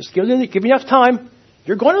 Just give you enough time.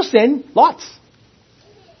 You're going to sin, lots,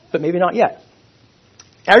 but maybe not yet.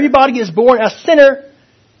 Everybody is born a sinner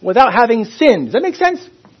without having sinned. Does that make sense?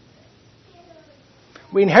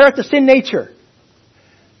 We inherit the sin nature,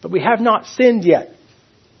 but we have not sinned yet.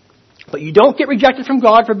 But you don't get rejected from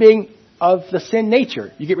God for being of the sin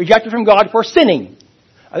nature. You get rejected from God for sinning.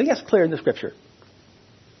 I think that's clear in the Scripture.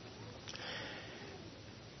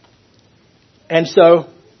 And so,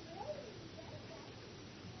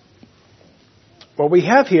 what we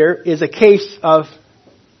have here is a case of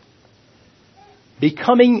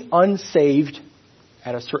becoming unsaved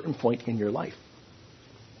at a certain point in your life.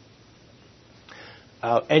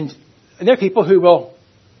 And there are people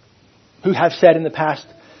who have said in the past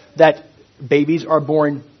that babies are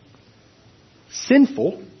born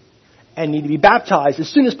sinful and need to be baptized as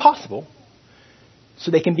soon as possible so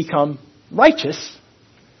they can become righteous.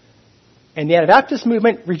 And the Anabaptist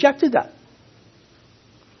movement rejected that.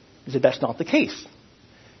 They said that's not the case.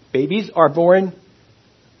 Babies are born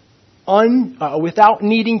without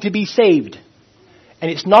needing to be saved. And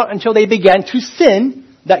it's not until they begin to sin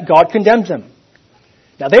that God condemns them.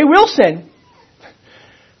 Now they will sin.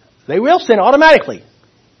 They will sin automatically.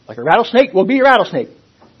 Like a rattlesnake will be a rattlesnake.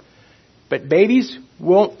 But babies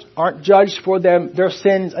aren't judged for their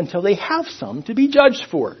sins until they have some to be judged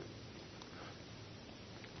for.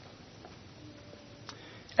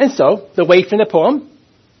 And so, the waif in the poem,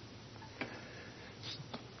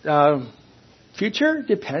 future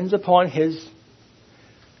depends upon his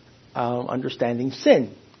understanding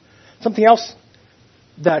sin. Something else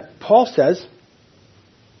that Paul says,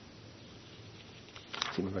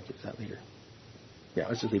 let's see if I get that later. Yeah,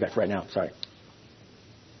 let's just leave that for right now. Sorry.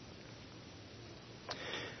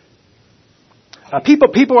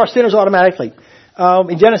 People are sinners automatically.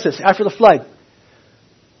 In Genesis, after the flood,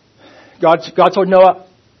 God told Noah,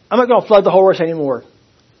 I'm not going to flood the whole earth anymore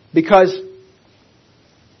because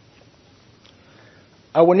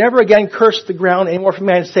I will never again curse the ground anymore for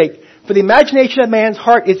man's sake. For the imagination of man's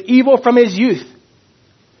heart is evil from his youth.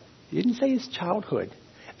 He didn't say his childhood.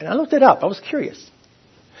 And I looked it up. I was curious.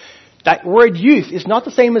 That word youth is not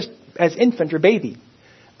the same as infant or baby.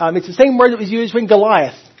 It's the same word that was used when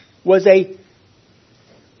Goliath was a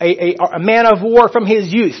man of war from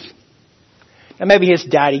his youth. Now maybe his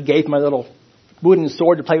daddy gave him a little wooden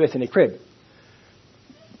sword to play with in the crib.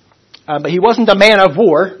 But he wasn't a man of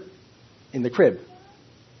war in the crib.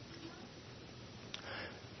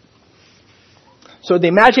 So the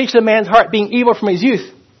imagination of man's heart being evil from his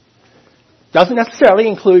youth doesn't necessarily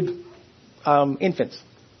include infants,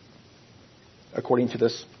 according to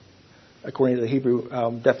the Hebrew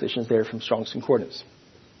definitions there from Strong's Concordance.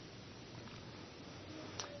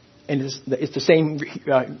 And it's the same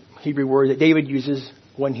Hebrew word that David uses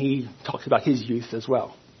when he talks about his youth as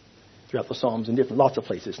well, throughout the Psalms in lots of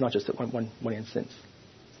places, not just at one instance.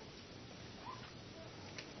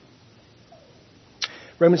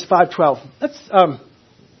 Romans 5:12. Let's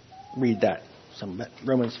read that. Some of that.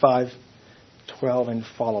 Romans 5:12 and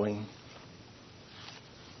following.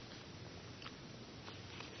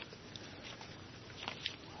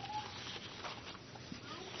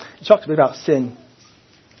 It talks about sin.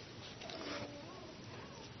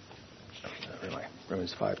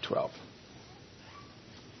 Romans 5:12.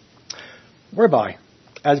 Whereby,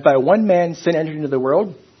 as by one man sin entered into the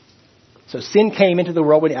world, so sin came into the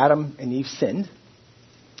world when Adam and Eve sinned,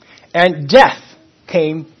 and death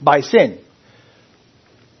came by sin.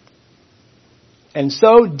 And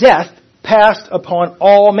so death passed upon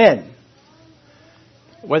all men.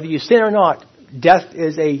 Whether you sin or not, death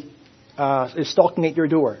is stalking at your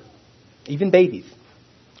door. Even babies,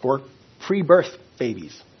 or pre-birth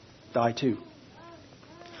babies, die too.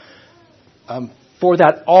 For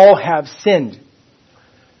that all have sinned.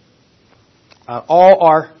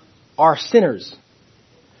 All are sinners.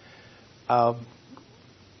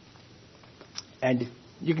 And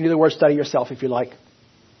you can do the word study yourself if you like.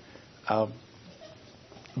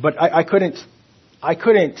 But I couldn't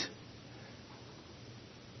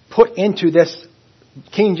put into this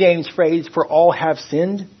King James phrase, for all have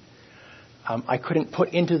sinned. I couldn't put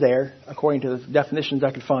into there, according to the definitions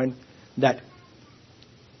I could find, that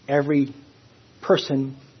every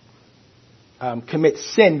person commits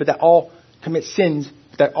sin, but that all commit sins,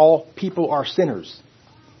 but that all people are sinners.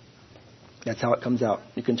 That's how it comes out.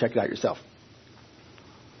 You can check it out yourself.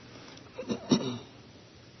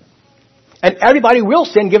 And everybody will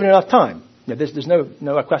sin given enough time. Now, there's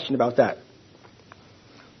no question about that.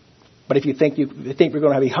 But if you think we're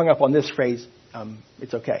going to be hung up on this phrase,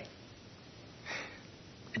 it's okay.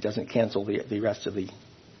 It doesn't cancel the rest of the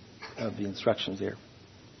instructions there.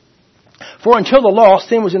 For until the law,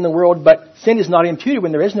 sin was in the world, but sin is not imputed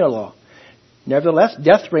when there is no law. Nevertheless,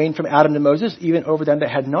 death reigned from Adam to Moses, even over them that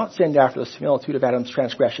had not sinned after the similitude of Adam's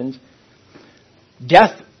transgressions.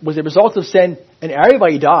 Death was a result of sin, and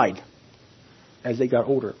everybody died as they got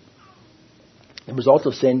older. The result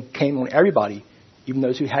of sin came on everybody, even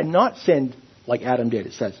those who had not sinned like Adam did,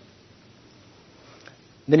 it says.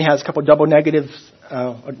 Then he has a couple of double negative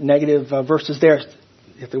verses there.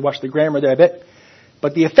 You have to watch the grammar there a bit.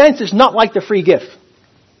 But the offense is not like the free gift,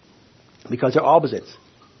 because they're opposites.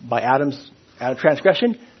 By Adam's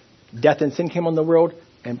transgression, death and sin came on the world,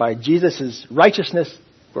 and by Jesus' righteousness,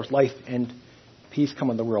 of course, life and peace come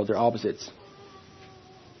on the world. They're opposites.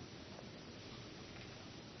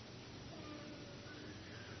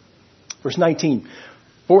 Verse 19.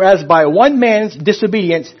 For as by one man's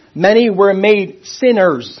disobedience, many were made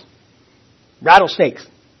sinners, rattlesnakes,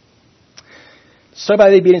 so by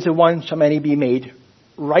the obedience of one shall many be made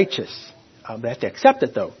righteous. They have to accept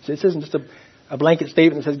it, though. So this isn't just a blanket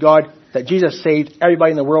statement that says that Jesus saved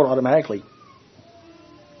everybody in the world automatically.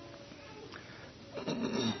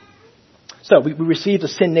 So we received the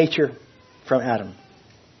sin nature from Adam.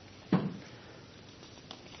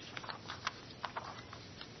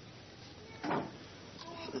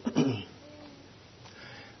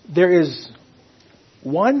 There is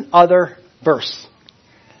one other verse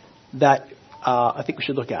that I think we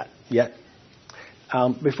should look at yet.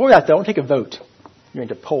 Before that, though, I want to take a vote. You're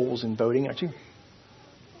into polls and voting, aren't you?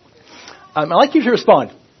 I'd like you to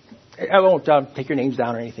respond. I won't take your names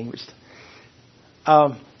down or anything. Just,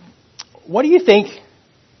 what do you think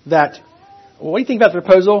about the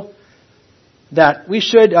proposal that we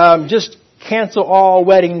should just cancel all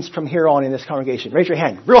weddings from here on in this congregation? Raise your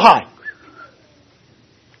hand, real high.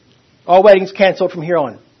 All weddings canceled from here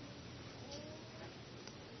on.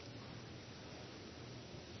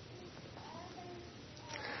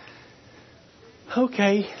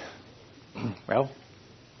 Okay. Well,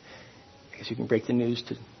 I guess you can break the news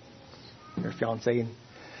to your fiancé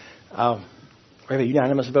and we have a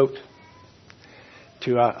unanimous vote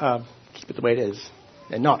to keep it the way it is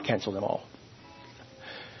and not cancel them all.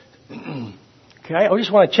 Okay, I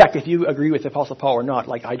just want to check if you agree with the Apostle Paul or not,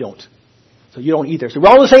 like I don't. So you don't either. So we're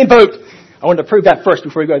all in the same boat. I want to prove that first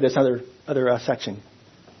before we go to this other section.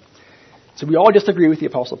 So we all disagree with the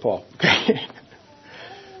Apostle Paul. Okay.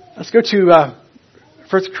 Let's go to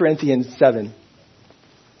 1 Corinthians 7.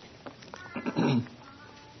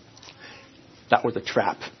 That was a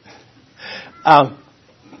trap. 1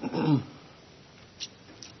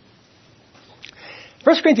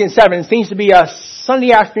 Corinthians 7 seems to be a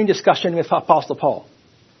Sunday afternoon discussion with Apostle Paul.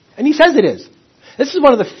 And he says it is. This is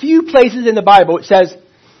one of the few places in the Bible it says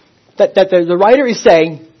that the writer is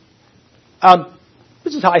saying,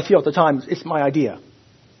 this is how I feel at the time. It's my idea.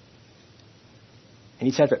 And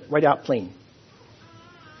he says it right out plain.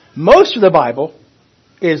 Most of the Bible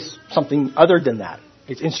is something other than that.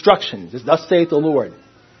 It's instructions. It's thus saith the Lord.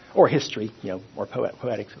 Or history, or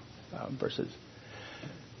poetic verses.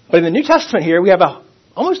 But in the New Testament here, we have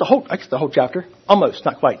almost the whole chapter. Almost,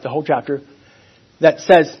 not quite, the whole chapter that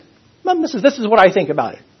says, this is what I think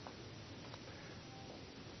about it.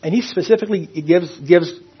 And he specifically gives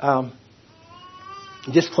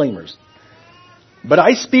disclaimers. But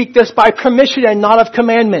I speak this by permission and not of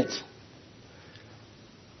commandment.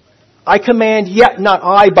 I command, yet not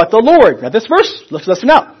I, but the Lord. Now this verse, let's listen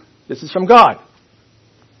up. This is from God.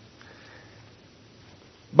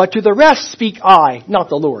 But to the rest speak I, not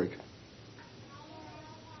the Lord.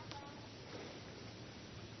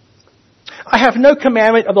 I have no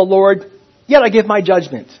commandment of the Lord, yet I give my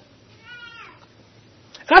judgment.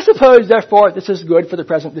 And I suppose, therefore, this is good for the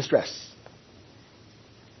present distress.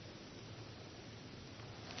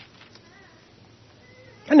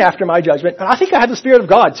 And after my judgment, and I think I have the Spirit of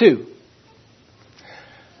God too.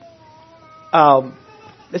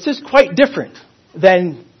 This is quite different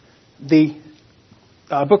than the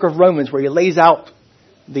book of Romans, where he lays out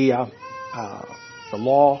the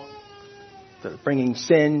law, the bringing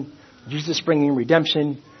sin, Jesus bringing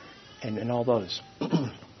redemption, and all those.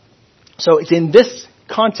 So it's in this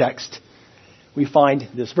context we find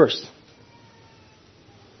this verse.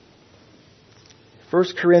 1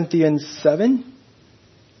 Corinthians 7.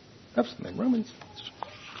 Oops, I'm in Romans.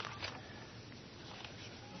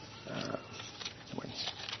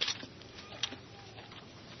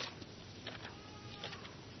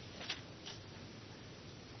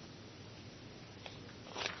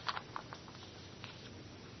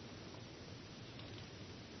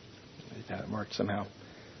 That marked somehow.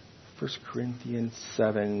 1 Corinthians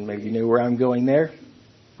 7. Maybe you know where I'm going there.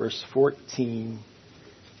 Verse 14.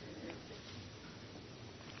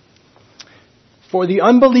 For the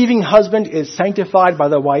unbelieving husband is sanctified by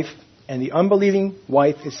the wife, and the unbelieving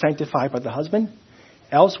wife is sanctified by the husband.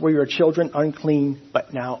 Else were your children unclean,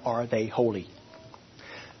 but now are they holy.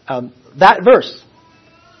 That verse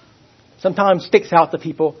sometimes sticks out to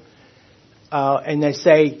people, and they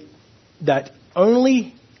say that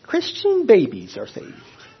only Christian babies are saved.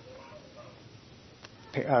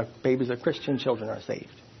 Babies of Christian children are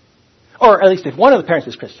saved. Or at least if one of the parents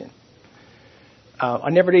is Christian. I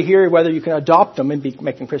never did hear whether you can adopt them and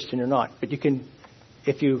make them Christian or not. But you can,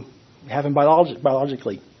 if you have them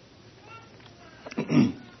biologically.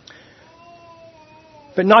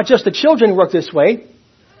 But not just the children work this way.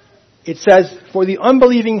 It says, for the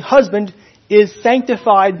unbelieving husband is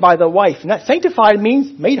sanctified by the wife. And that sanctified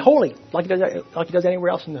means made holy, like it does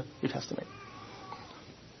anywhere else in the New Testament.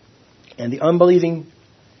 And the unbelieving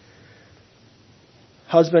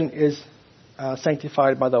husband is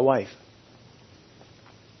sanctified by the wife.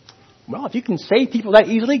 Well, if you can save people that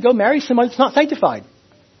easily, go marry somebody that's not sanctified.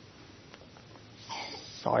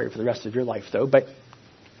 Sorry for the rest of your life, though, but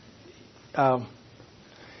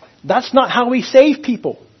that's not how we save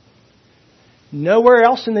people. Nowhere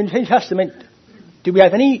else in the New Testament do we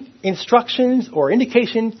have any instructions or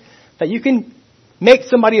indication that you can make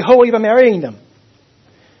somebody holy by marrying them.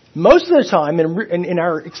 Most of the time, in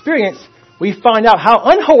our experience, we find out how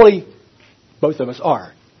unholy both of us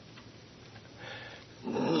are.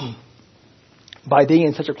 By being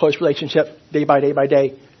in such a close relationship, day by day by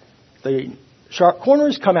day, the sharp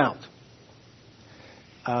corners come out.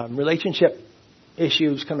 Relationship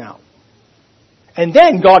issues come out. And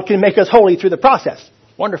then God can make us holy through the process.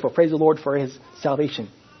 Wonderful. Praise the Lord for His salvation.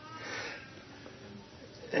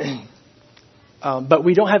 But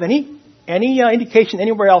we don't have any indication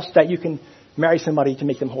anywhere else that you can marry somebody to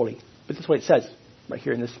make them holy. But that's what it says right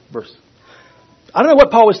here in this verse. I don't know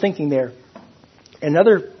what Paul was thinking there.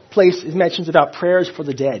 Another place it mentions about prayers for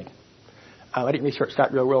the dead. I didn't research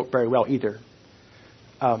that very well either.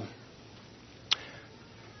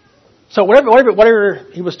 So whatever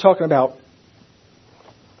he was talking about,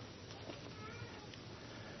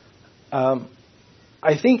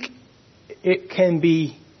 I think it can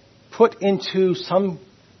be put into some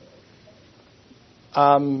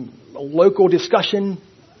local discussion.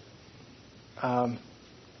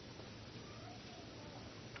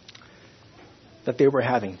 That they were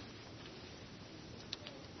having.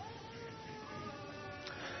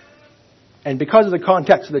 And because of the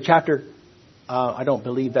context of the chapter, I don't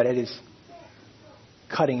believe that it is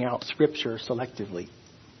cutting out Scripture selectively.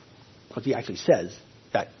 Because he actually says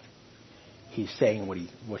that he's saying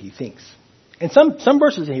what he thinks. And some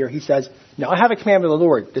verses in here he says, "Now I have a command of the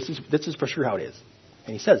Lord. This is for sure how it is,"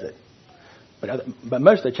 and he says it. But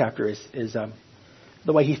most of the chapter is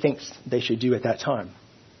the way he thinks they should do at that time.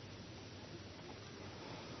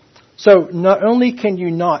 So not only can you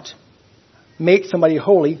not make somebody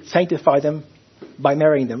holy, sanctify them by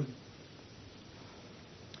marrying them,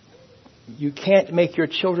 you can't make your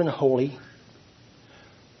children holy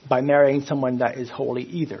by marrying someone that is holy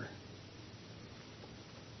either.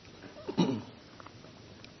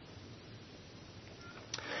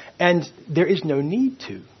 And there is no need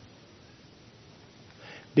to.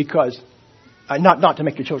 Because, not to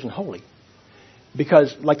make your children holy.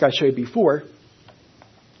 Because, like I showed before,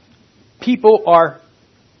 people are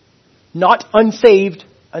not unsaved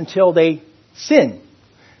until they sin.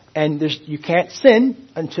 And you can't sin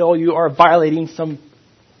until you are violating some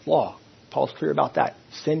law. Paul's clear about that.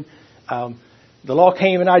 Sin, the law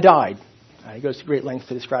came and I died. He goes to great lengths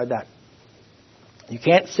to describe that. You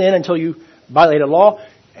can't sin until you violate a law,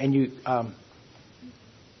 and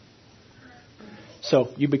so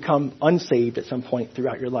you become unsaved at some point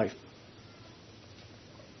throughout your life.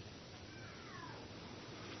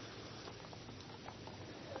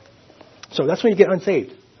 So that's when you get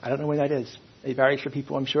unsaved. I don't know when that is. It varies for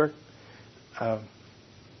people, I'm sure.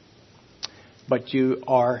 But you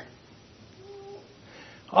are...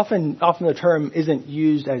 Often the term isn't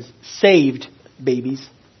used as saved babies,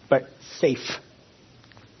 but safe.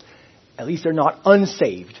 At least they're not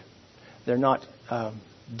unsaved. They're not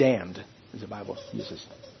damned, as the Bible uses.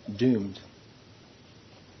 Doomed.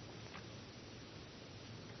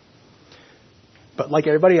 But like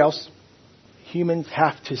everybody else, humans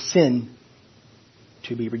have to sin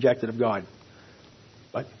to be rejected of God.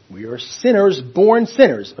 But we are sinners, born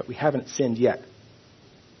sinners, but we haven't sinned yet.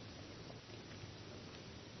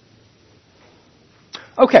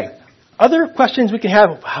 Okay, other questions we can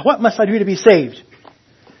have. What must I do to be saved?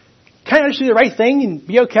 Can I just do the right thing and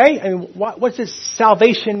be okay? I mean, what's this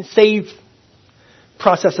salvation, saved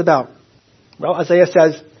process about? Well, Isaiah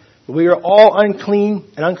says, we are all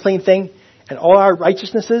unclean, an unclean thing, and all our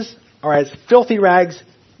righteousnesses are as filthy rags.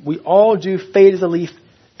 We all do fade as a leaf,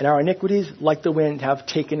 and our iniquities, like the wind, have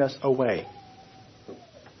taken us away.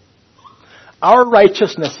 Our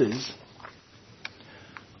righteousnesses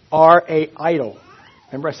are an idol.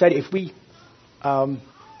 Remember I said if we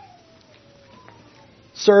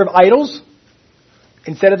serve idols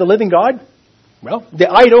instead of the living God, well,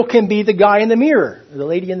 the idol can be the guy in the mirror, or the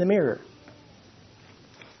lady in the mirror.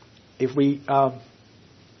 If we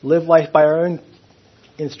live life by our own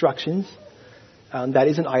instructions, that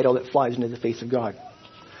is an idol that flies into the face of God.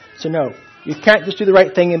 So no, you can't just do the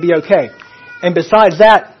right thing and be okay. And besides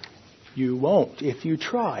that, you won't if you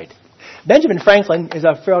tried. Benjamin Franklin is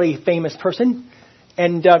a fairly famous person,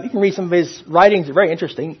 and you can read some of his writings. They're very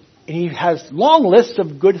interesting. And he has long lists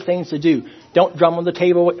of good things to do. Don't drum on the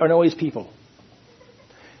table or noise people.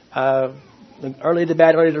 Early to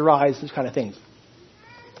bed, early to rise, those kind of things.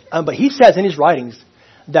 But he says in his writings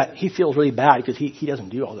that he feels really bad because he doesn't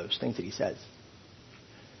do all those things that he says.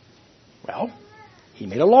 Well, he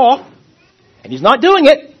made a law, and he's not doing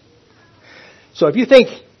it. So if you think,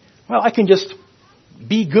 well, I can just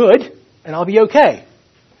be good, and I'll be okay.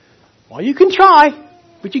 Well, you can try,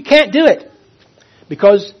 but you can't do it.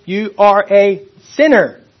 Because you are a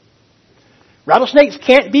sinner. Rattlesnakes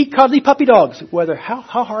can't be cuddly puppy dogs, whether how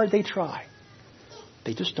hard they try.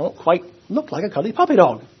 They just don't quite look like a cuddly puppy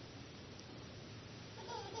dog.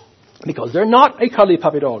 Because they're not a cuddly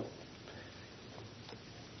puppy dog.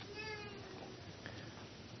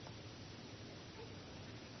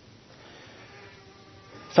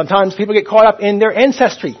 Sometimes people get caught up in their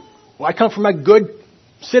ancestry. Well, I come from a good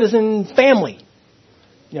citizen family.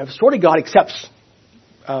 You know, surely God accepts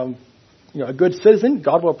a good citizen.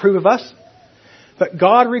 God will approve of us. But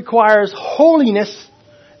God requires holiness,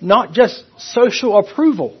 not just social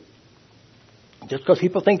approval. Just because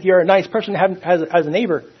people think you're a nice person as a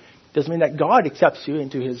neighbor doesn't mean that God accepts you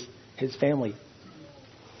into his family.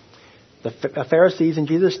 The Pharisees in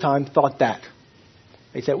Jesus' time thought that.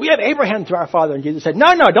 They said, we have Abraham to our father. And Jesus said,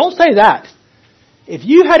 no, don't say that. If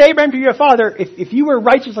you had Abraham to your father, if you were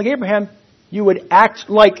righteous like Abraham, you would act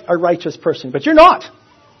like a righteous person. But you're not.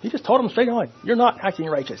 He just told them straight on. You're not acting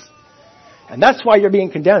righteous. And that's why you're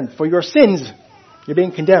being condemned. For your sins, you're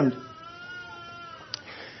being condemned.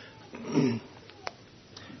 1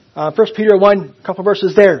 Peter 1, a couple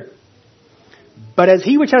verses there. But as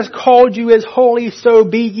he which has called you is holy, so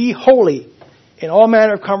be ye holy in all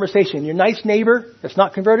manner of conversation. Your nice neighbor that's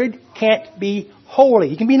not converted can't be holy.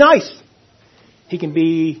 He can be nice. He can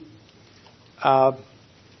be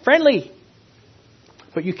friendly.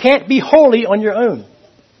 But you can't be holy on your own.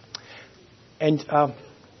 And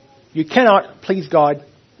you cannot please God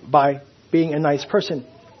by being a nice person.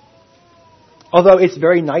 Although it's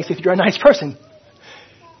very nice if you're a nice person.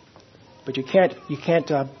 But you can't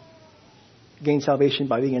gain salvation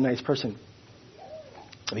by being a nice person.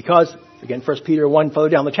 Because, again, 1 Peter 1, further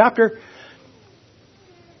down the chapter,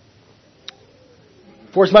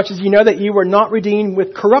 for as much as you know that you were not redeemed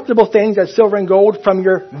with corruptible things as silver and gold from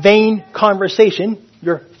your vain conversation,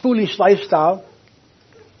 your foolish lifestyle,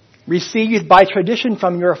 received by tradition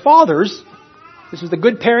from your fathers. This is the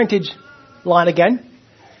good parentage line again.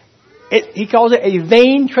 He calls it a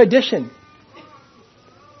vain tradition.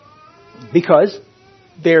 Because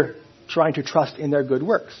they're trying to trust in their good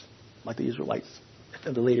works, like the Israelites,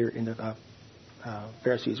 the later in the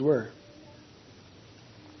Pharisees were.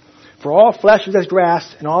 For all flesh is as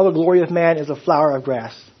grass, and all the glory of man is a flower of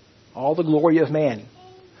grass. All the glory of man.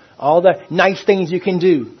 All the nice things you can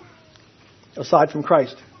do, aside from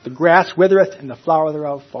Christ. The grass withereth, and the flower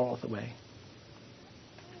thereof falleth away.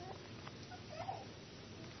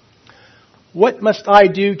 What must I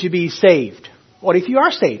do to be saved? What if you are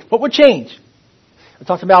saved? What would change? I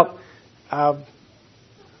talked about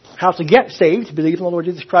how to get saved. Believe in the Lord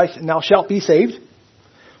Jesus Christ and thou shalt be saved.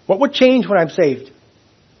 What would change when I'm saved?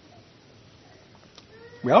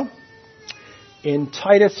 Well, in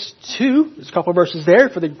Titus 2, there's a couple of verses there.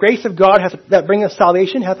 For the grace of God that bringeth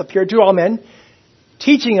salvation hath appeared to all men,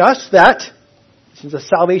 teaching us that, this is a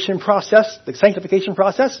salvation process, the sanctification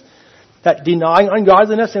process, that denying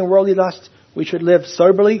ungodliness and worldly lust, we should live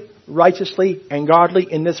soberly, righteously, and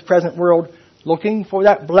godly in this present world, looking for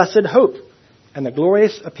that blessed hope and the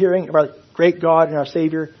glorious appearing of our great God and our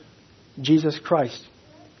Savior, Jesus Christ,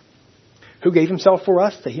 who gave himself for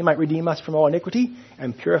us that he might redeem us from all iniquity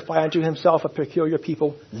and purify unto himself a peculiar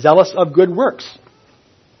people, zealous of good works,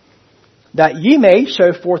 that ye may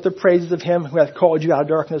show forth the praises of him who hath called you out of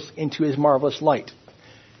darkness into his marvelous light.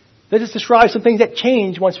 Let us describe some things that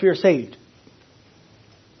change once we are saved.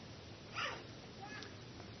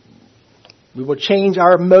 We will change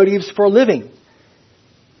our motives for living,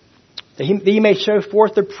 that ye may show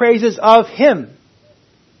forth the praises of him.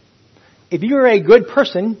 If you are a good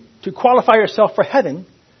person to qualify yourself for heaven,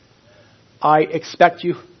 I expect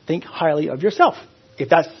you think highly of yourself, if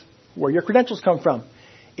that's where your credentials come from.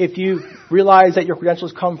 If you realize that your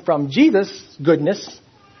credentials come from Jesus' goodness,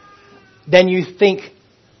 then you think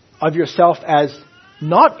of yourself as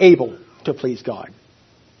not able to please God.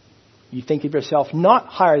 You think of yourself not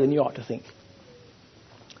higher than you ought to think.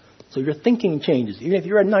 So your thinking changes, even if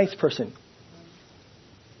you're a nice person.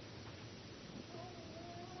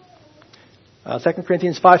 2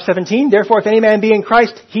 Corinthians 5:17, therefore if any man be in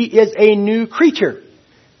Christ, he is a new creature.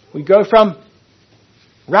 We go from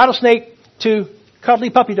rattlesnake to cuddly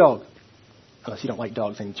puppy dog. Unless you don't like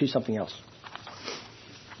dogs, then choose something else.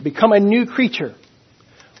 Become a new creature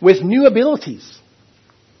with new abilities.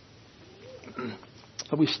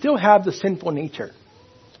 But we still have the sinful nature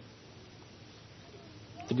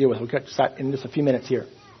to deal with. We'll get to that in just a few minutes here.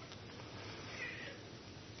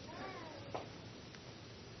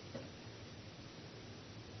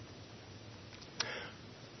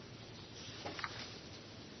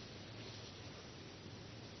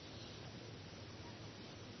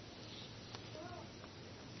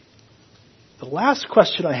 The last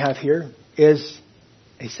question I have here is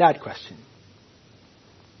a sad question.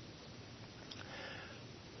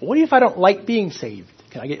 What if I don't like being saved?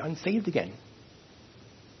 Can I get unsaved again?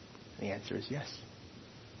 The answer is yes.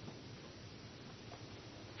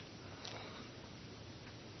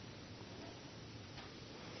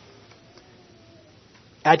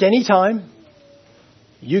 At any time,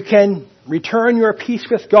 you can return your peace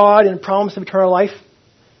with God and promise of eternal life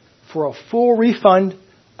for a full refund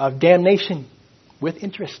of damnation with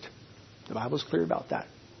interest. The Bible is clear about that.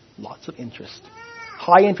 Lots of interest.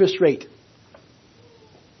 High interest rate.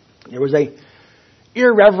 There was a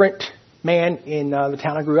irreverent man in the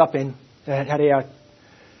town I grew up in that had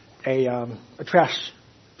a trash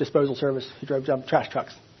disposal service. He drove down trash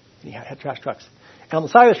trucks. And he had trash trucks. And on the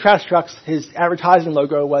side of his trash trucks, his advertising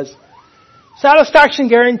logo was, "Satisfaction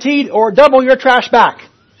guaranteed or double your trash back."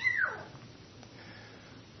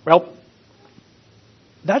 Well,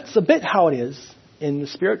 that's a bit how it is in the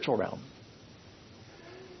spiritual realm.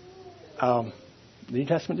 The New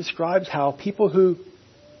Testament describes how people who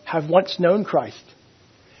have once known Christ,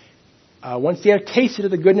 once they have tasted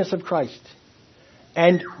of the goodness of Christ,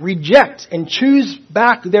 and reject and choose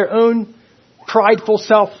back their own prideful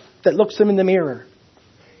self that looks them in the mirror,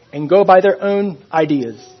 and go by their own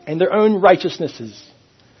ideas and their own righteousnesses,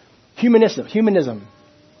 humanism,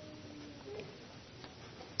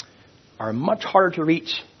 are much harder to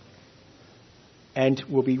reach and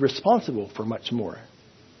will be responsible for much more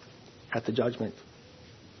at the judgment.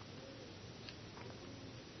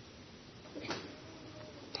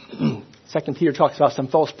 Second Peter talks about some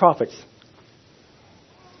false prophets.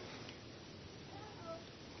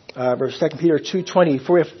 Verse 2 Peter 2:20,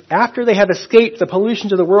 "For if after they have escaped the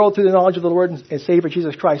pollutions of the world through the knowledge of the Lord and Savior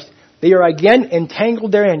Jesus Christ, they are again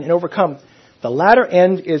entangled therein and overcome, the latter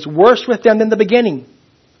end is worse with them than the beginning.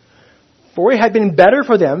 For it had been better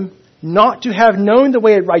for them not to have known the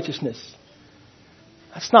way of righteousness."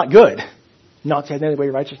 That's not good, not to have known the way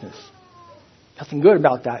of righteousness. Nothing good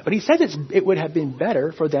about that. But he says it would have been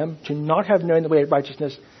better for them to not have known the way of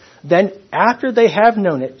righteousness than after they have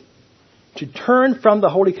known it, to turn from the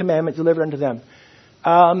holy commandment delivered unto them.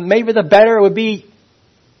 Maybe the better would be,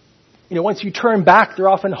 once you turn back, they're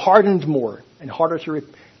often hardened more and harder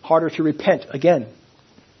to repent again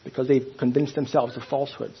because they've convinced themselves of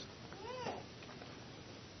falsehoods.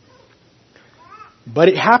 "But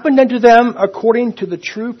it happened unto them according to the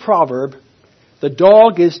true proverb, the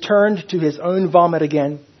dog is turned to his own vomit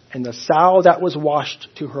again, and the sow that was washed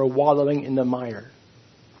to her wallowing in the mire."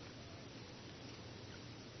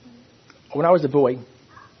 When I was a boy,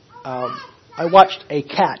 I watched a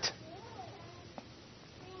cat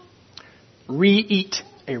re-eat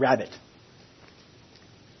a rabbit.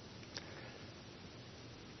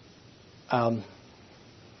 One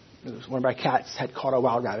of my cats had caught a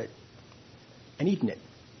wild rabbit and eaten it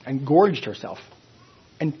and gorged herself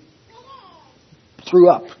and threw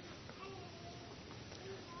up.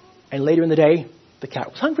 And later in the day, the cat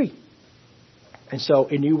was hungry. And so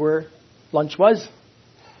it knew where lunch was,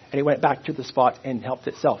 and it went back to the spot and helped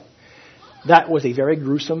itself. That was a very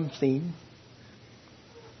gruesome scene.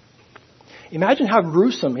 Imagine how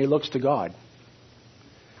gruesome it looks to God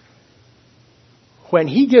when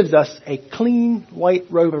He gives us a clean white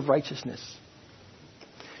robe of righteousness.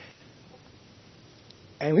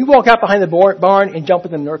 And we walk out behind the barn and jump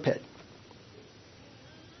in the manure pit.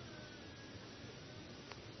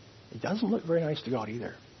 It doesn't look very nice to God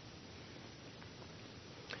either.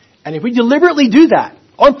 And if we deliberately do that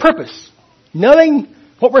on purpose, knowing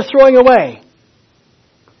what we're throwing away,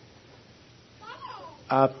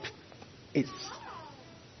 it's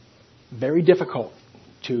very difficult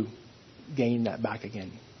to gain that back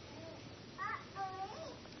again.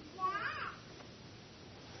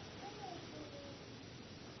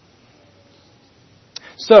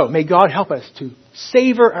 So, may God help us to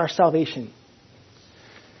savor our salvation,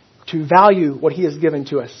 to value what He has given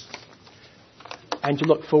to us, and to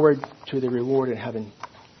look forward to the reward in heaven,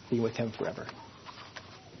 being with Him forever.